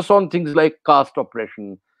focus on things like caste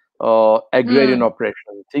oppression, agrarian Hmm.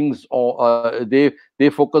 oppression, things. They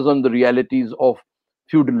focus on the realities of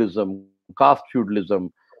feudalism, caste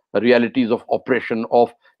feudalism, realities of oppression,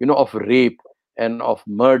 of rape and of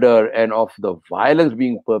murder and of the violence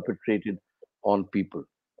being perpetrated on people.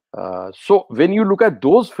 So when you look at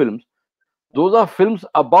those films, those are films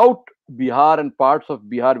about Bihar and parts of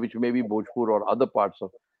Bihar, which may be Bhojpur or other parts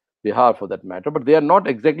of Bihar for that matter, but they are not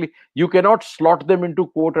exactly, you cannot slot them into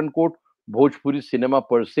quote unquote Bhojpuri cinema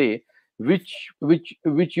per se, which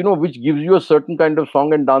gives you a certain kind of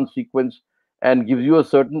song and dance sequence and gives you a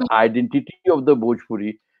certain identity of the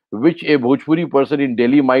Bhojpuri, which a Bhojpuri person in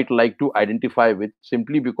Delhi might like to identify with,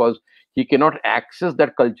 simply because he cannot access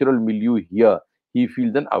that cultural milieu here. He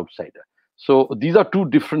feels an outsider. So these are two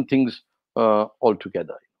different things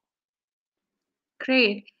altogether.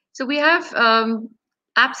 Great. So we have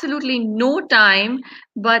absolutely no time,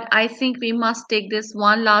 but I think we must take this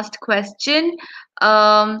one last question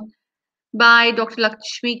by Dr.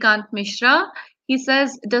 Lakshmikant Mishra. He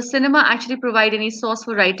says, does cinema actually provide any source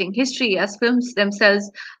for writing history, as films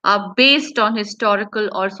themselves are based on historical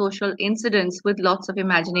or social incidents with lots of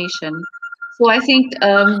imagination? So I think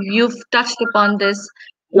you've touched upon this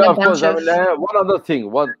in Yeah, a of course. bunch I of. mean, one other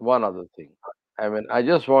thing. I mean, I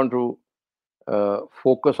just want to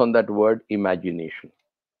focus on that word imagination.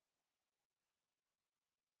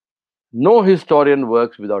 No historian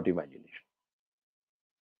works without imagination.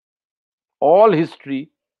 All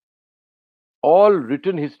history, all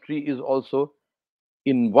written history is also,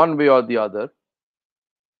 in one way or the other,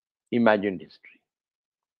 imagined history.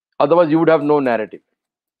 Otherwise, you would have no narrative.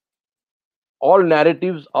 All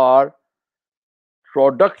narratives are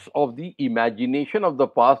products of the imagination of the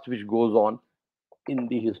past, which goes on in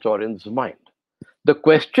the historian's mind. The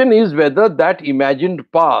question is whether that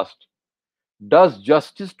imagined past does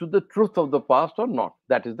justice to the truth of the past or not.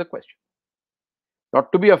 That is the question.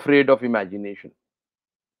 Not to be afraid of imagination.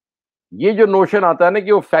 ये जो notion आता है ना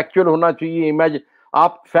कि वो factual होना चाहिए, image,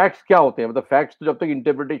 आप फैक्ट्स क्या होते हैं, मतलब फैक्ट्स तो जब तक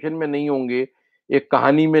इंटरप्रिटेशन में नहीं होंगे, एक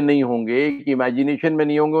कहानी में नहीं होंगे, एक इमेजिनेशन में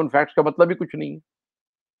नहीं होंगे, उन फैक्ट्स का मतलब ही कुछ नहीं है.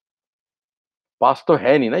 पास्ट तो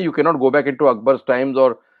है नहीं ना. You can not go back into Akbar's times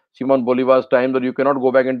और सिमोन बोलीवार्स टाइम्स, और you can not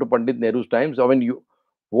go back into Pandit Nehru's times. I mean you,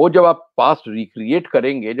 वो जब आप पास्ट रिक्रिएट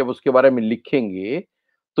करेंगे, जब उसके बारे में लिखेंगे,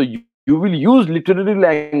 तो you will use literary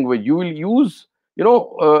language. You will use,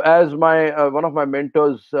 as my one of my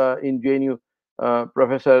mentors in JNU,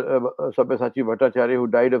 Professor Sabyasachi Bhattacharya, who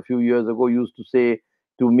died a few years ago, used to say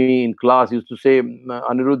to me in class, used to say,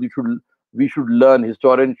 Aniruddh, we should learn,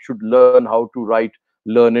 historians should learn how to write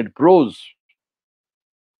learned prose.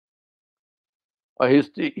 A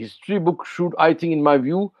history book should, I think, in my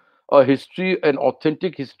view, an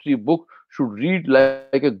authentic history book should read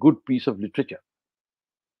like a good piece of literature.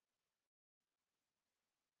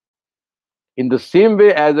 In the same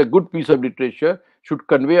way as a good piece of literature should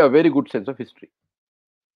convey a very good sense of history.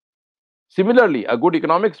 Similarly, a good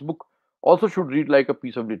economics book also should read like a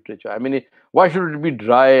piece of literature. I mean, why should it be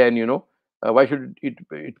dry, and why should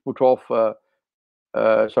it put off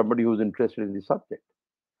somebody who's interested in the subject?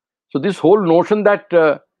 So this whole notion that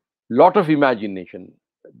lot of imagination,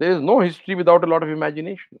 there is no history without a lot of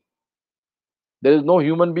imagination. There is no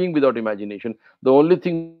human being without imagination. The only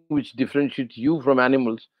thing which differentiates you from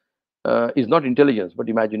animals is not intelligence but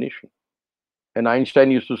imagination. And Einstein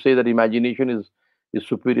used to say that imagination is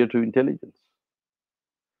superior to intelligence.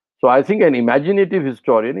 So I think an imaginative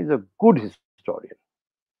historian is a good historian.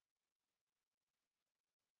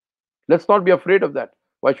 Let's not be afraid of that.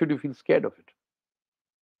 Why should you feel scared of it?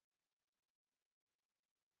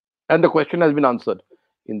 And the question has been answered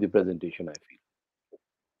in the presentation, I feel.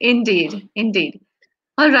 Indeed, indeed.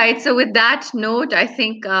 All right. So, with that note, I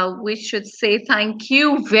think we should say thank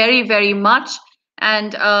you very, very much.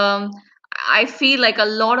 And I feel like a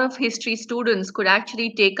lot of history students could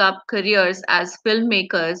actually take up careers as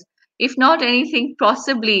filmmakers, if not anything,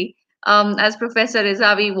 possibly, as Professor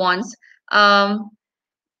Rizavi wants. Um,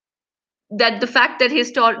 that the fact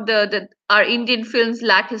that our Indian films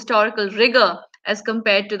lack historical rigor as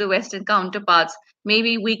compared to the Western counterparts,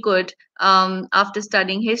 maybe we could, after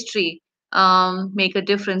studying history, make a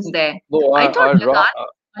difference there. No, I thought I'd Lagan,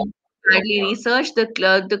 badly researched.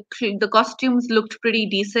 The costumes looked pretty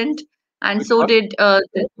decent, and which so one? did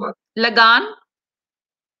Lagan.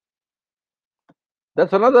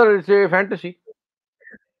 That's another, it's a fantasy.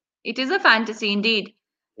 It is a fantasy indeed.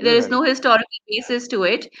 It's There a is no fantasy. historical basis to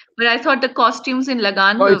it, but I thought the costumes in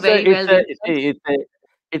Lagan No, were very well researched.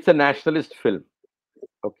 it's a nationalist film.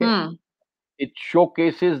 Okay, Hmm. it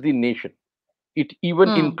showcases the nation. It even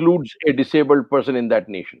Hmm. includes a disabled person in that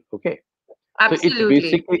nation. Okay, so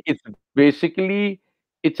Absolutely.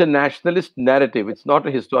 it's a nationalist narrative. It's not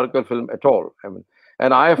a historical film at all. I mean,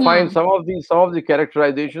 and I find Hmm. some of the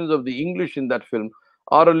characterizations of the English in that film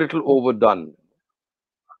are a little overdone.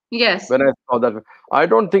 Yes. When I saw that, I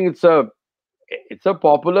don't think it's a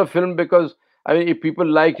popular film because I mean, if people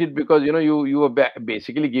liked it because you were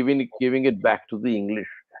basically giving it back to the English,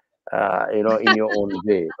 in your own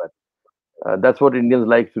way. But that's what Indians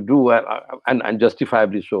like to do, and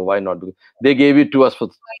justifiably so. Why not? Because they gave it to us for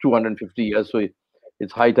 250 years, so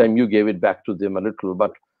it's high time you gave it back to them a little.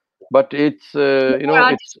 But it's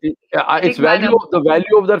More its artistic manner, the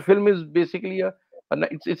value of that film is basically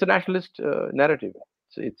it's a nationalist narrative.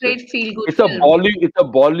 It's a great feel good it's a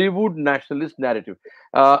film. Bollywood nationalist narrative.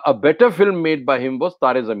 A better film made by him was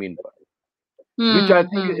Tare Zameen Par, which I Hmm.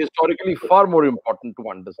 think is Hmm. historically far more important to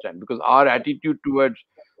understand because our attitude towards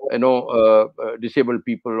disabled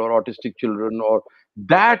people or autistic children or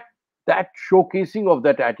that showcasing of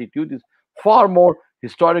that attitude is far more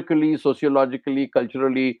historically, sociologically,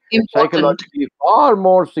 culturally, Important. psychologically far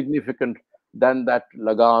more significant than that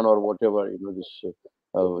Lagan or whatever this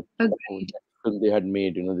Agreed. film they had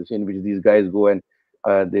made. This in which these guys go and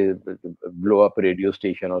they blow up a radio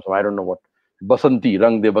station or something. I don't know what. Basanti,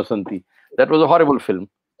 Rang De Basanti. That was a horrible film.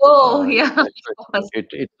 Oh, Uh, yeah, of course.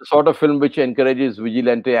 it's the sort of film which encourages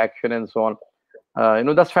vigilante action and so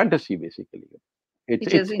on. That's fantasy basically. It's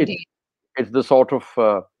It is it's it's indeed. it's the sort of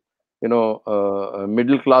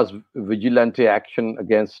middle class vigilante action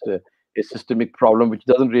against a systemic problem which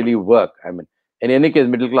doesn't really work. I mean, in any case,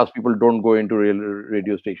 middle class people don't go into real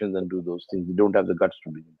radio stations and do those things. They don't have the guts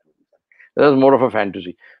to do it. That's more of a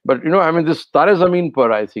fantasy. But I mean, this Tare Zameen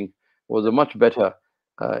Par, I think, was a much better.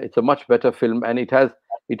 It's a much better film, and it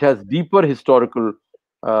has deeper historical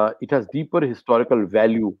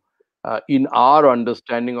value in our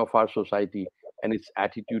understanding of our society and its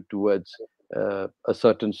attitude towards a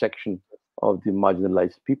certain section of the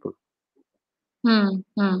marginalized people. Hmm.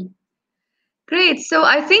 Hmm. Great. So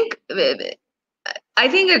I think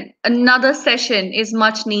another session is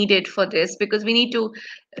much needed for this because we need to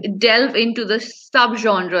delve into the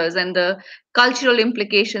subgenres and the cultural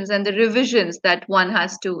implications and the revisions that one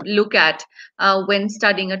has to look at when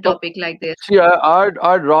studying a So, topic like this. see,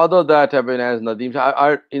 I'd rather that. I mean, as Nadeem,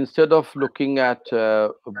 said, instead of looking at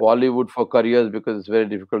Bollywood for careers because it's very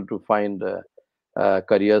difficult to find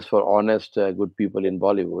careers for honest, good people in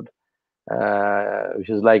Bollywood, which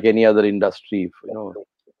is like any other industry.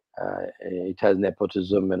 It has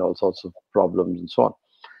nepotism and all sorts of problems and so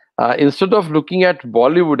on. Instead of looking at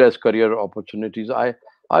Bollywood as career opportunities,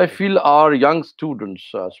 I feel our young students,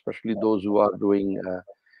 especially those who are doing,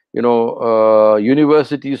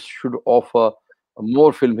 universities should offer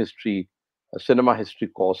more film history, cinema history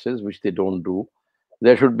courses, which they don't do.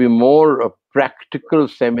 There should be more practical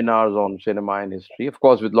seminars on cinema and history, of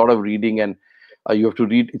course, with a lot of reading and you have to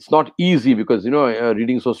read. It's not easy because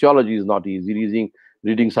reading sociology is not easy.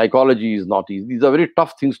 Reading psychology is not easy. These are very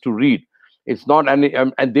tough things to read. It's not, and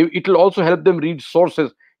it'll also help them read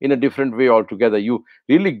sources in a different way altogether. You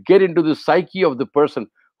really get into the psyche of the person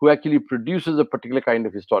who actually produces a particular kind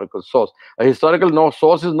of historical source. A historical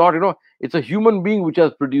source is not, it's a human being which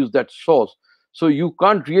has produced that source. So you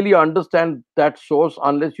can't really understand that source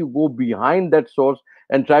unless you go behind that source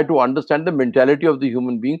and try to understand the mentality of the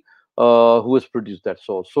human being who has produced that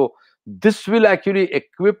source. So this will actually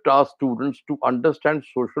equip our students to understand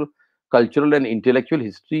social, cultural, and intellectual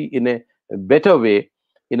history in a better way,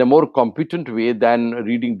 in a more competent way than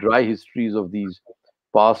reading dry histories of these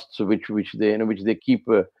pasts, which they keep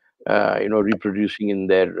reproducing in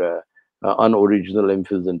their unoriginal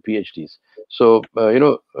MPhils and PhDs. So,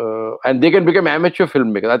 and they can become amateur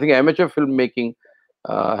filmmakers. I think amateur filmmaking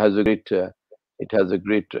has a great, it has a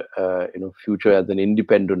great, future as an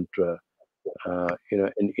independent,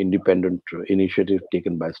 an independent initiative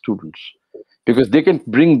taken by students, because they can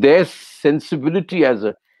bring their sensibility as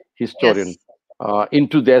a historian Yes.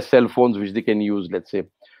 into their cell phones, which they can use, let's say,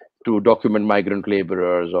 to document migrant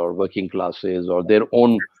laborers or working classes or their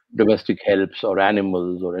own domestic helps or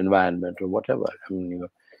animals or environment or whatever. I mean,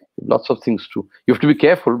 lots of things too. You have to be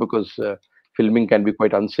careful because filming can be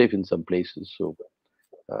quite unsafe in some places. So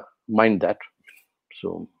mind that.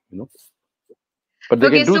 So, but they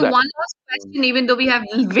Okay, can do so that. one last question, even though we have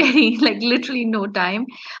very, like, literally no time.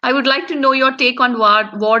 I would like to know your take on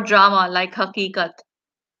war drama like Hakikat,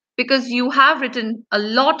 because you have written a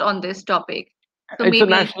lot on this topic. So It's a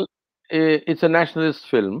maybe, national, it's a nationalist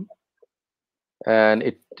film, and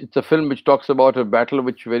it's a film which talks about a battle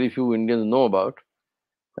which very few Indians know about.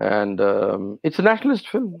 And it's a nationalist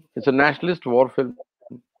film. It's a nationalist war film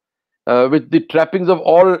with the trappings of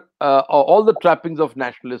all the trappings of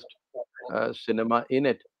nationalist cinema in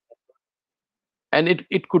it, and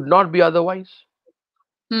it could not be otherwise.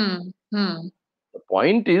 hmm, The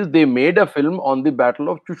point is, they made a film on the Battle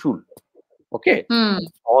of Chushul. Okay, hmm,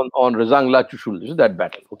 on Razangla Chushul. This is that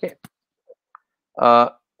battle. Okay, uh,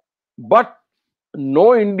 but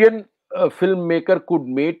no Indian filmmaker could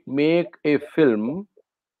make a film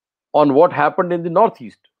on what happened in the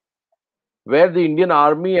Northeast, where the Indian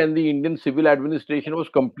army and the Indian civil administration was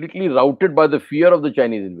completely routed by the fear of the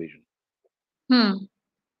Chinese invasion. hmm,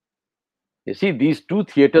 You see, these two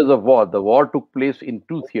theaters of war, the war took place in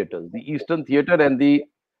two theaters, the Eastern Theater and the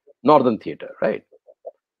Northern Theater, right?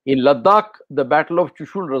 In Ladakh, the Battle of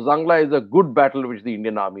Chushul Razangla is a good battle which the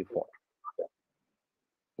Indian army fought.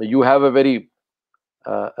 You have a very,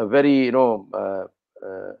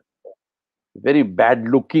 very bad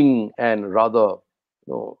looking and rather,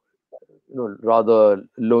 you know, rather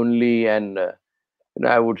lonely and,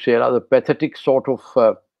 I would say rather pathetic sort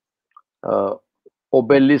of uh,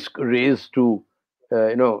 obelisk raised to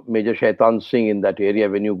Major Shaitan Singh in that area.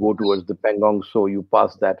 When you go towards the Pangong, so you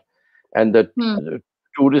pass that, and hmm, the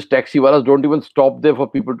tourist taxi walas don't even stop there for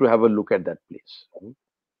people to have a look at that place.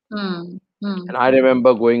 hmm, hmm, And I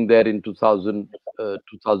remember going there in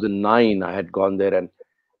 2009. I had gone there, and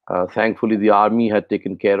thankfully the army had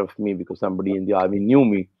taken care of me because somebody in the army knew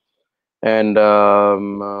me. And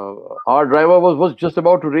our driver was just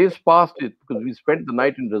about to race past it because we spent the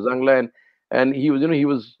night in Razangla, and he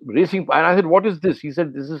was racing, and I said, what is this? He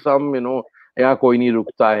said, this is some, yahan koi nahi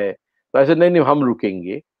rukta hai. So I said, nahi nahi, hum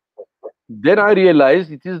rukenge. Then I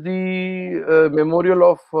realized it is the memorial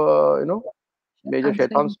of Major Shaitan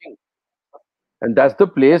Shaitan Singh. Singh, and that's the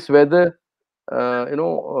place where the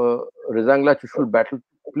Razangla Chushul battle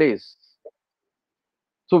took place.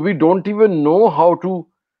 So we don't even know how to.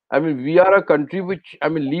 I mean, we are a country which, I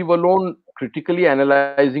mean, leave alone critically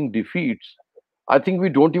analyzing defeats. I think we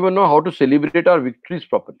don't even know how to celebrate our victories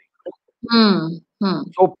properly. Hmm, hmm,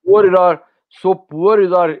 So poor is our so poor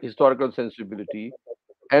is our historical sensibility,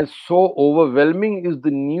 and so overwhelming is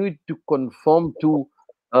the need to conform to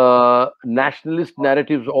nationalist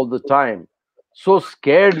narratives all the time. So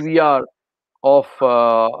scared we are of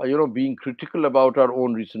being critical about our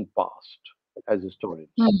own recent past as historians.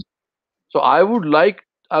 hmm. So I would like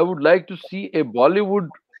to see a Bollywood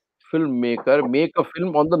filmmaker make a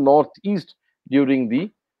film on the Northeast during the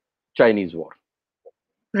Chinese War.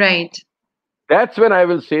 Right. That's when I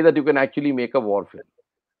will say that you can actually make a war film.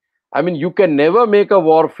 I mean, you can never make a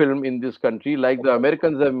war film in this country like the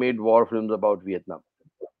Americans have made war films about Vietnam.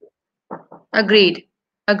 Agreed.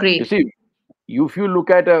 You Agreed. see, if you look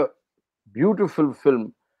at a beautiful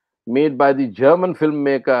film made by the German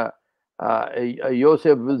filmmaker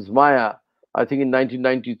Josef Wilsmeyer, I think in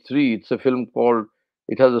 1993. It's a film called,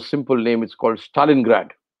 it has a simple name, it's called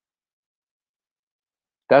Stalingrad.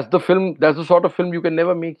 That's the film, that's the sort of film you can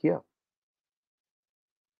never make here.